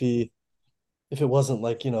loved it if it wasn't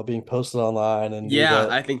like, being posted online and knew Yeah,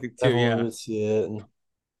 that I think too. everyone Yeah. would see it. And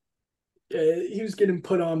yeah, he was getting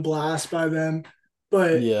put on blast by them.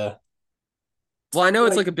 But yeah. Well, I know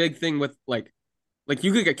it's like like, a big thing with like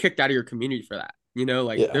you could get kicked out of your community for that.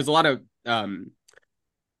 Like Yeah. there's a lot of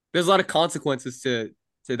consequences to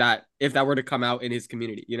that if that were to come out in his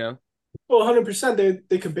community. well, 100%,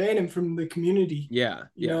 they could ban him from the community, Yeah,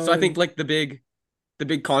 yeah. So I think and like the big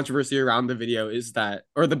controversy around the video is that,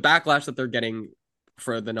 or the backlash that they're getting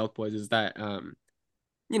for the Nelk Boys is that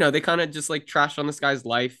they kind of just like trashed on this guy's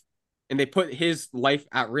life and they put his life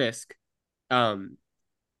at risk um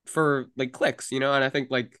for like clicks. And I think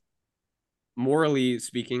like morally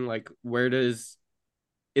speaking, like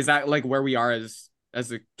is that like where we are as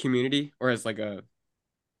a community or as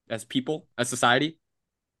people, as society?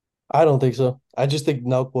 I don't think so. I just think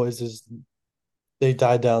Nelk Boys they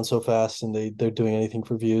died down so fast and they're doing anything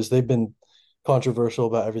for views. They've been controversial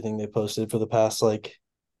about everything they posted for the past like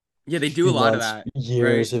Yeah, they do a few lot of months, that, right?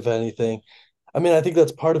 years, if anything. I mean, I think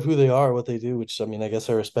that's part of who they are, what they do, which I mean, I guess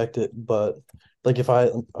I respect it. But like if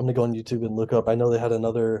I'm gonna go on YouTube and look up, I know they had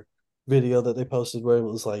another video that they posted where it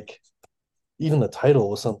was like even the title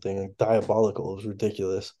was something like diabolical. It was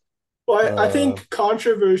ridiculous. well, I Uh, think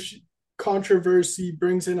controversy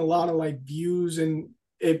brings in a lot of like views and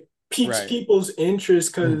it piques Right. people's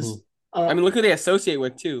interest because mhm. I mean, look who they associate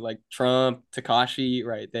with too, like Trump, Takashi,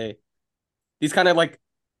 right? These kind of like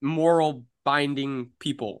moral binding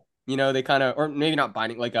people. They kind of, or maybe not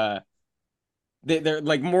binding, like they're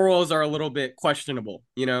like morals are a little bit questionable.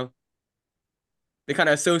 They kind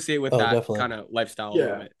of associate with Oh, that definitely. kind of lifestyle a little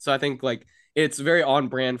yeah. bit. So I think like it's very on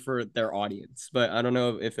brand for their audience, but I don't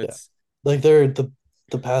know if Yeah. it's Like they're the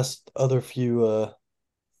past other few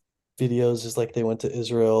videos is like they went to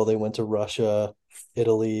Israel, they went to Russia,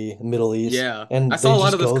 Italy, Middle East, yeah. I and saw they a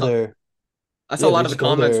lot just of those go there. I saw a Yeah, lot they of the just go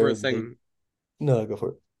comments where there. it's saying, No, go for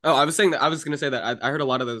it. oh, I was saying that I was gonna say that I heard a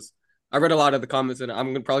lot of those. I read a lot of the comments, and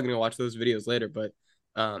probably gonna watch those videos later. But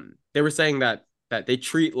they were saying that they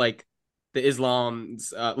treat like the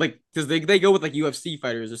Islam's like because they go with like UFC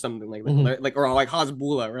fighters or something like that, Hmm. like or like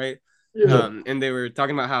Hasbullah, right? Yeah. Yeah. And they were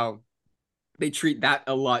talking about how they treat that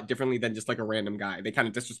a lot differently than just like a random guy. They kind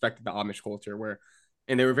of disrespected the Amish culture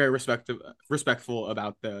and they were very respectful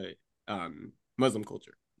about the Muslim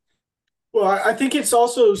culture. Well, I think it's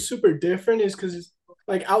also super different is because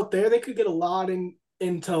like out there they could get a lot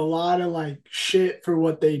into a lot of like shit for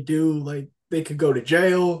what they do. Like they could go to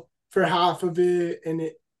jail for half of it, and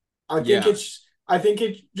Yeah, I think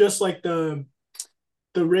it's just like the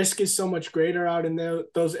risk is so much greater out in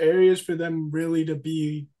those areas for them really to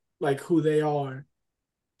be like who they are.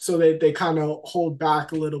 So they kind of hold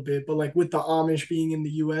back a little bit. But like with the Amish being in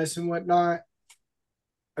the US and whatnot,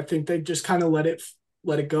 I think they just kind of let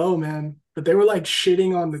it go, man. But they were like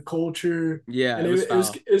shitting on the culture, yeah, and it was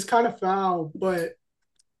foul. it was kind of foul. But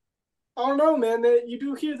I don't know, man. That you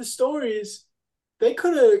do hear the stories. They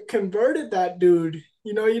could have converted that dude.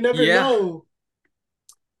 You know, you never Yeah, know.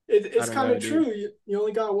 I It's don't kind know, of true. dude. You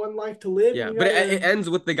only got one life to live, and Yeah, you but it gotta. ends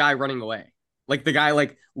with the guy running away. Like the guy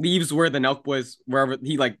like leaves where the Nelk boys wherever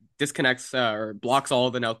he like disconnects or blocks all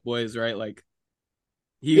the Nelk boys, right? Like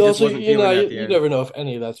he You just also, wasn't feeling it at the you end. never know if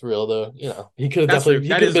any of that's real though. He could have That's true. definitely he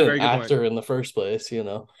That could have is a been an very good point. actor in the first place.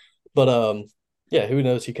 But yeah, who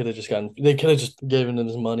knows? He could have just gotten they could have just given him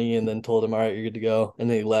his money and then told him, all right, you're good to go. And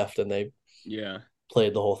then he left and they Yeah.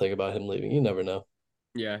 played the whole thing about him leaving. You never know.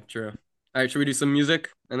 Yeah, true. All right, should we do some music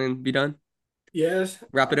and then be done? Yes.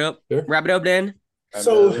 Wrap it up. Sure. Wrap it up, Dan.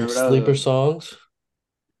 So Some sleeper songs.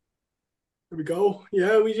 here we go.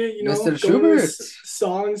 Yeah, we just Mr. going with Schubert.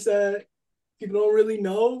 songs that people don't really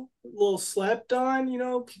know, a little slept on.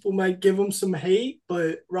 People might give them some hate,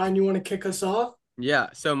 but Ryan, you want to kick us off? Yeah,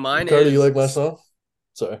 so mine Carter, you is like my song?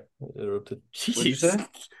 Sorry, I interrupted. What'd you Jeez. say?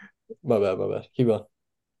 My bad, my bad. Keep going.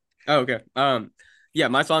 Oh, okay. Yeah,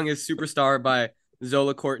 my song is Superstar by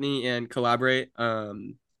Zola Courtney and Collaborate.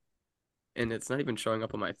 And it's not even showing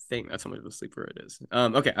up on my thing. That's how much of a sleeper it is.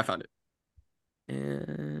 Okay, I found it.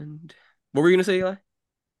 And what were you gonna say, Eli?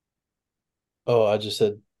 Oh, I just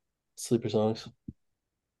said sleeper songs.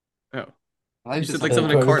 Oh, I you like said this like And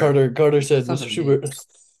something to Carter. Carter said Something Mr. to Schubert. me.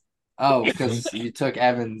 Oh, because you took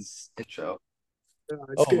Evan's intro. No,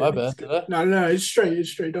 it's Oh, good. my It's bad. good. Did I? No, it's straight. It's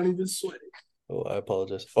straight. Don't even sweat it. Oh, I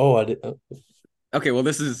apologize. Oh, I did. Oh. Okay, well,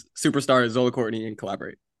 this is Superstar Zola Courtney and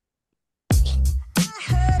Collaborate. I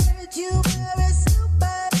heard you were a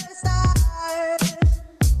superstar.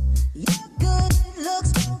 Your good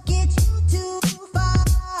looks won't get you too far.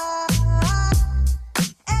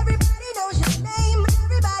 Everybody knows your name.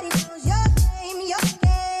 Everybody knows your name. Your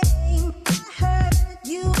name. I heard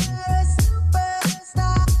you were a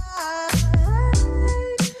superstar.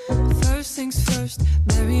 First things first,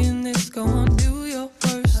 burying this, go on, do your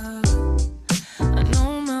worst. I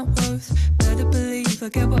know my worth, better believe I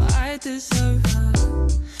get what I deserve.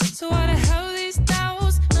 So why the hell these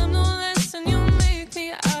doubts? I'm no less than you make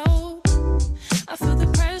me out. I feel the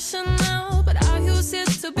pressure now, but I'll use it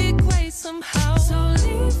to be great somehow. So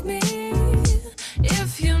leave me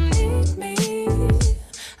if you need me.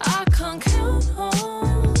 I can't count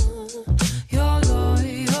on your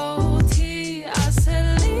loyalty. I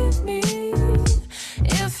said leave me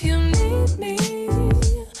if you need me.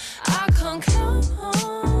 I can't count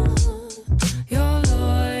on your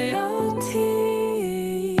loyalty.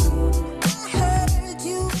 I heard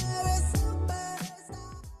you were a superstar.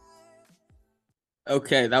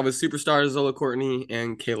 Okay, that was Superstar Zola Courtney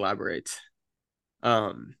and Collaborate.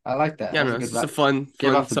 I like that. Yeah, That was no, a good it's just a vibe. fun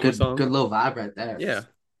Gave off a summer good song. little vibe right there. Yeah.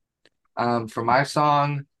 For my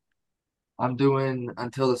song, I'm doing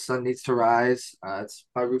Until the Sun Needs to Rise. It's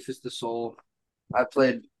by Rufus the Soul. I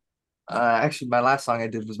played actually my last song I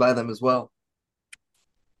did was by them as well.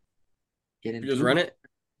 Get You into just run it.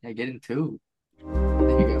 Yeah, get into. I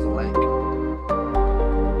think you guys will like.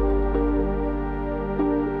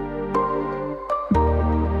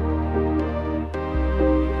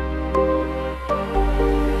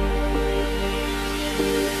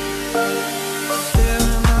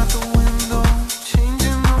 Staring out the window,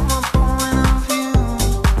 changing up my point of view.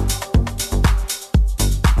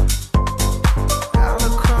 Out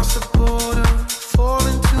across the border, fall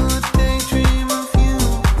into a daydream of you.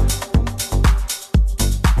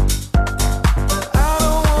 But I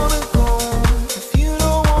don't wanna go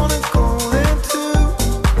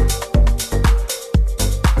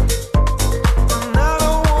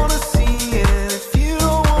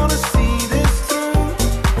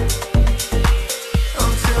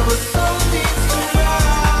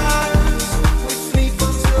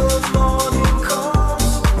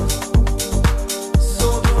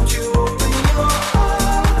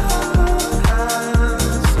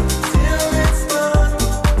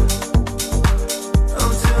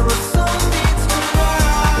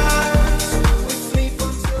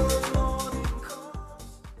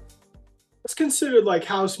like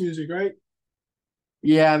house music, right?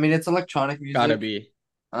 Yeah, I mean it's electronic Gotta music. be.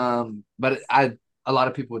 But a lot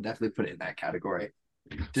of people would definitely put it in that category.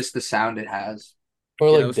 Just the sound it has. Or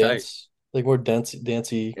Yeah, that like was tight. dance, like more dancey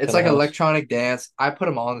It's kind of like house. electronic dance. I put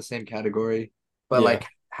them all in the same category, but Yeah, like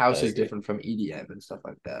house I is agree. different from EDM and stuff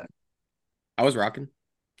like that. I was rocking.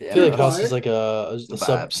 I feel like Yeah, house is Fire. like a it's a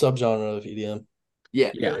vibe. subgenre of EDM.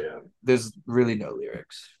 Yeah, Yeah, Yeah. yeah. there's really no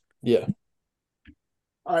lyrics. Yeah.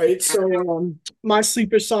 All right, so my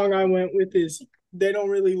sleeper song I went with is "They Don't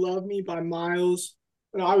Really Love Me" by Miles.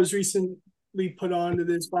 And I was recently put on to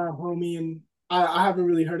this by a homie, and I haven't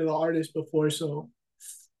really heard of the artist before, so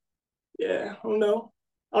yeah, I don't know.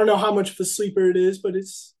 I don't know how much of a sleeper it is, but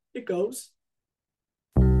it goes.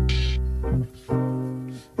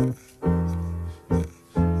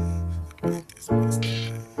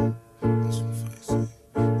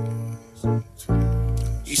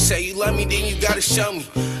 You say you love me, then you gotta show me.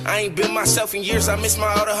 I ain't been myself in years, I miss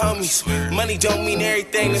my older homies. Money don't mean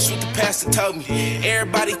everything, that's what the pastor told me.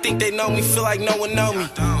 Everybody think they know me, feel like no one know me.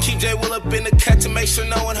 Keep J Will up in the cut to make sure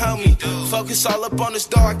no one hold me. Focus all up on this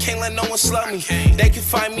door, I can't let no one slow me. They can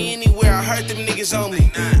find me anywhere, I heard them niggas on me.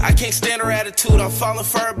 I can't stand her attitude, I'm falling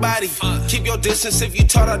for her body. Keep your distance if you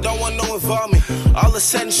taught, I don't want no involvement. All of a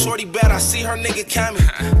sudden, shorty bad, I see her nigga coming.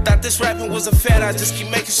 Thought this rapping was a fad, I just keep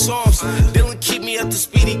making songs. Dylan keep me up to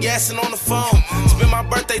speed, he gassing on the phone. Spend my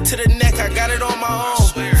birthday to the neck, I got it on my own.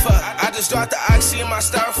 Fuck, I just dropped the oxy in my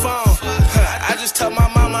styrofoam. I just told my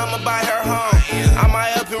mama I'ma buy her home. I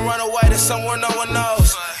might up and run away to somewhere no one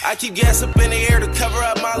knows. I keep gas up in the air to cover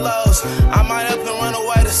up my lows. I might up and run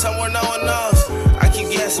away to somewhere no one knows. I keep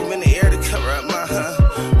gas up in the air to cover up my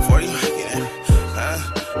 40 making it.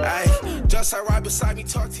 Just I ride beside me,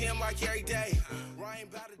 talk to him like every day. Ryan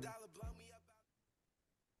about $1, blow me up.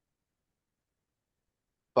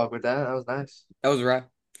 Fuck with that. That was nice. That was right.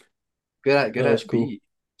 Good That was at cool. beat.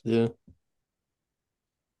 Yeah.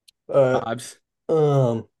 All right. Vibes.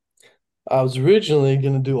 I was originally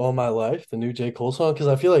gonna do "All My Life," the new J. Cole song, because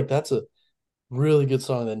I feel like that's a really good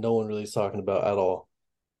song that no one really is talking about at all.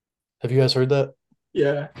 Have you guys heard that?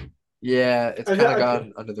 Yeah, Yeah, it's I, kind of I,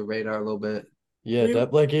 gone under the radar a little bit. Yeah, we,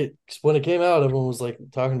 that like it when it came out, everyone was like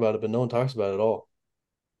talking about it, but no one talks about it at all.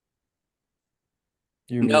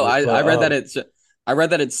 You No, read it, I but read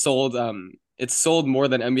that it's sold more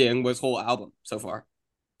than NBA Youngboy's whole album so far.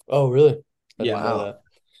 oh really? I Yeah. didn't know Wow. that.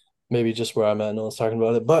 Maybe just where I'm at, no one's talking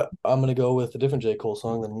about it. But I'm gonna go with a different J. Cole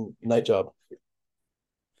song than "Night Job."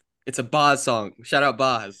 It's a Boz song. Shout out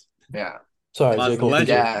Boz. Yeah. Sorry, Boz J. the Cole legend.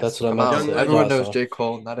 feature. Yes. That's what I Come meant to on. Young say. Everyone legend. Boss knows song. J.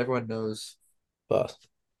 Cole. Not everyone knows. Boss.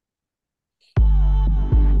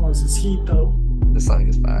 was his heat though. This song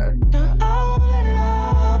is fire.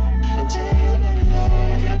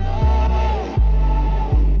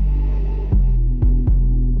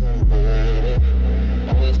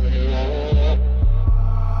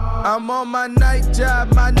 I'm on my night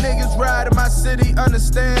job, my niggas ride in my city,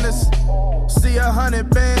 understand us. See 100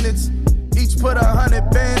 bandits, each put 100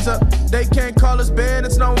 bands up. They can't call us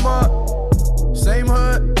bandits no more. Same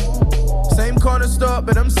hood, same corner store,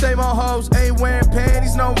 but them same old hoes ain't wearing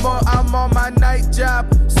panties no more. I'm on my night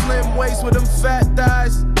job, slim waist with them fat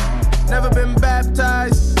thighs. Never been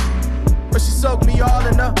baptized, but she soaked me all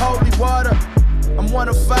in the holy water. I'm 1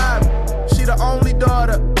 of 5, she the only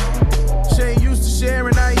daughter. She ain't used to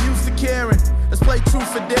sharing, I ain't used to caring. Let's play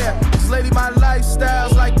truth or dare. This lady, my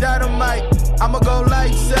lifestyle's like dynamite. I'ma go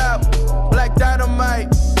lights out, black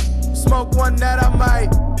dynamite. Smoke one that I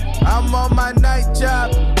might. I'm on my night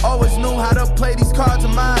job. Always knew how to play these cards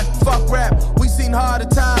of mine. Fuck rap, we seen harder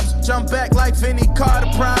times. Jump back like Vinny Carter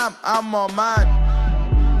Prime. I'm on mine.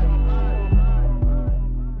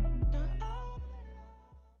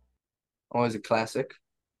 Always a classic.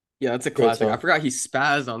 Yeah, that's a Great classic. I song. forgot he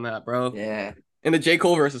spazzed on that, bro. Yeah. And the J.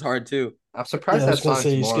 Cole verse is hard too. I'm Yeah, surprised I that was gonna song's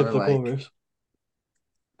say you more skipped the Cole like verse.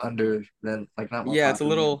 under than like not more Yeah, it's a popular.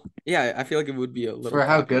 little. Yeah, I feel like it would be a little. For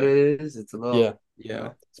how good popular. it is, it's a little, Yeah, Yeah,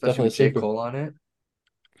 especially definitely with J. sleeper. Cole on it.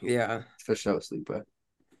 yeah. It's for sure a sleeper.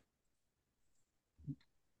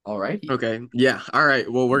 All righty. Okay. Yeah. All right.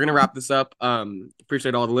 Well, we're gonna wrap this up.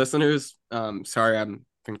 Appreciate all the listeners. Sorry I've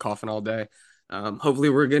been coughing all day. Hopefully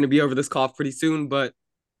we're gonna be over this cough pretty soon, but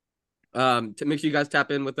to make sure you guys tap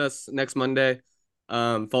in with us next Monday.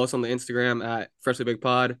 Follow us on the Instagram at Freshly Big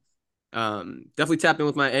Pod. Definitely tap in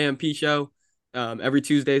with my AMP show. Every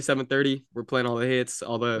Tuesday, 7:30. We're playing all the hits,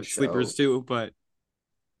 all the For sleepers sure. too. But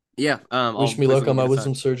yeah, Wish me luck on my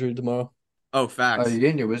wisdom surgery tomorrow. Oh, Oh, facts. you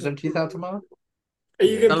getting your wisdom teeth out tomorrow? Are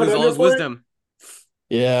you Yeah. gonna Gotta put lose all under his for it? wisdom.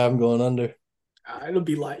 Yeah, I'm going under. It'll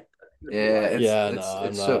be light. Yeah, I'm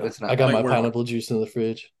it's not. so it's not. I got my Like, pineapple juice in the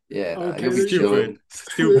fridge. Yeah, nah, Okay, you'll be there you go. chilling.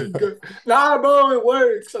 Stupid. Nah, bro, it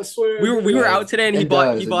works. I swear. We were Yeah, out today and it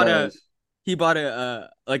does. It does. he bought a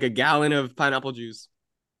like a gallon of pineapple juice.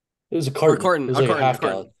 It was a Or carton. It was a like a carton, a half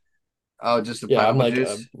carton. gallon. Oh, just the Yeah, pineapple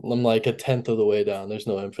juice. I'm like a tenth of the way down. There's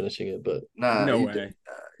no way I'm finishing it, but Nah, No way.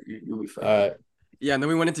 you'll be fine. all right. Yeah, and then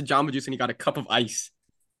we went into Jamba Juice and he got a cup of ice.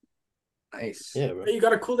 Nice. Yeah, bro. Hey, you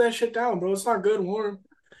gotta cool that shit down, bro. It's not good warm.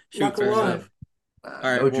 Shoot, Not fair gonna lie. enough. Nah, All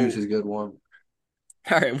right, no well- juice is good warm.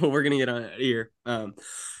 All right, well, we're gonna get on out of here.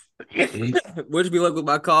 Wish me luck with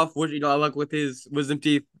my cough. Wish you luck with his wisdom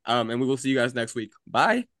teeth. And we will see you guys next week.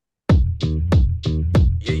 Bye.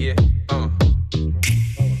 Yeah, yeah.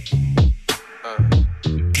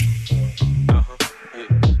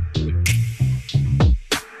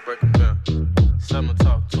 Break 'em down. Someone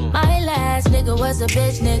talk to him. My last nigga was a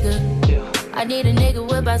bitch nigga. I need a nigga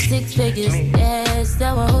with about 6 figures. Yeah,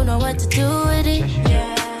 someone who know what to do with it.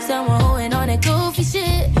 Someone who ain't on that goofy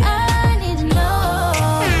shit. I need to know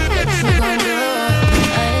what you gon' do.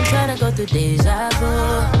 I ain't tryna go through deja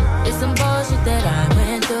vu. It's some bullshit that I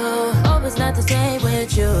went through. Hope it's not the same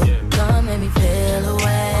with you. Don't make me feel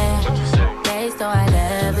away. Days though I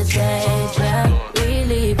never change. Yeah,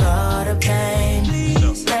 relieve all the pain.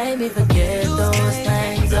 Make me forget those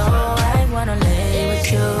things. Oh, I wanna lay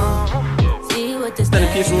with you. See what this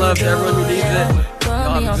Sending peace and love to everyone who needs it.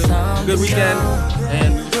 Y'all have a good weekend,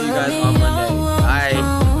 and we will see you guys on Monday.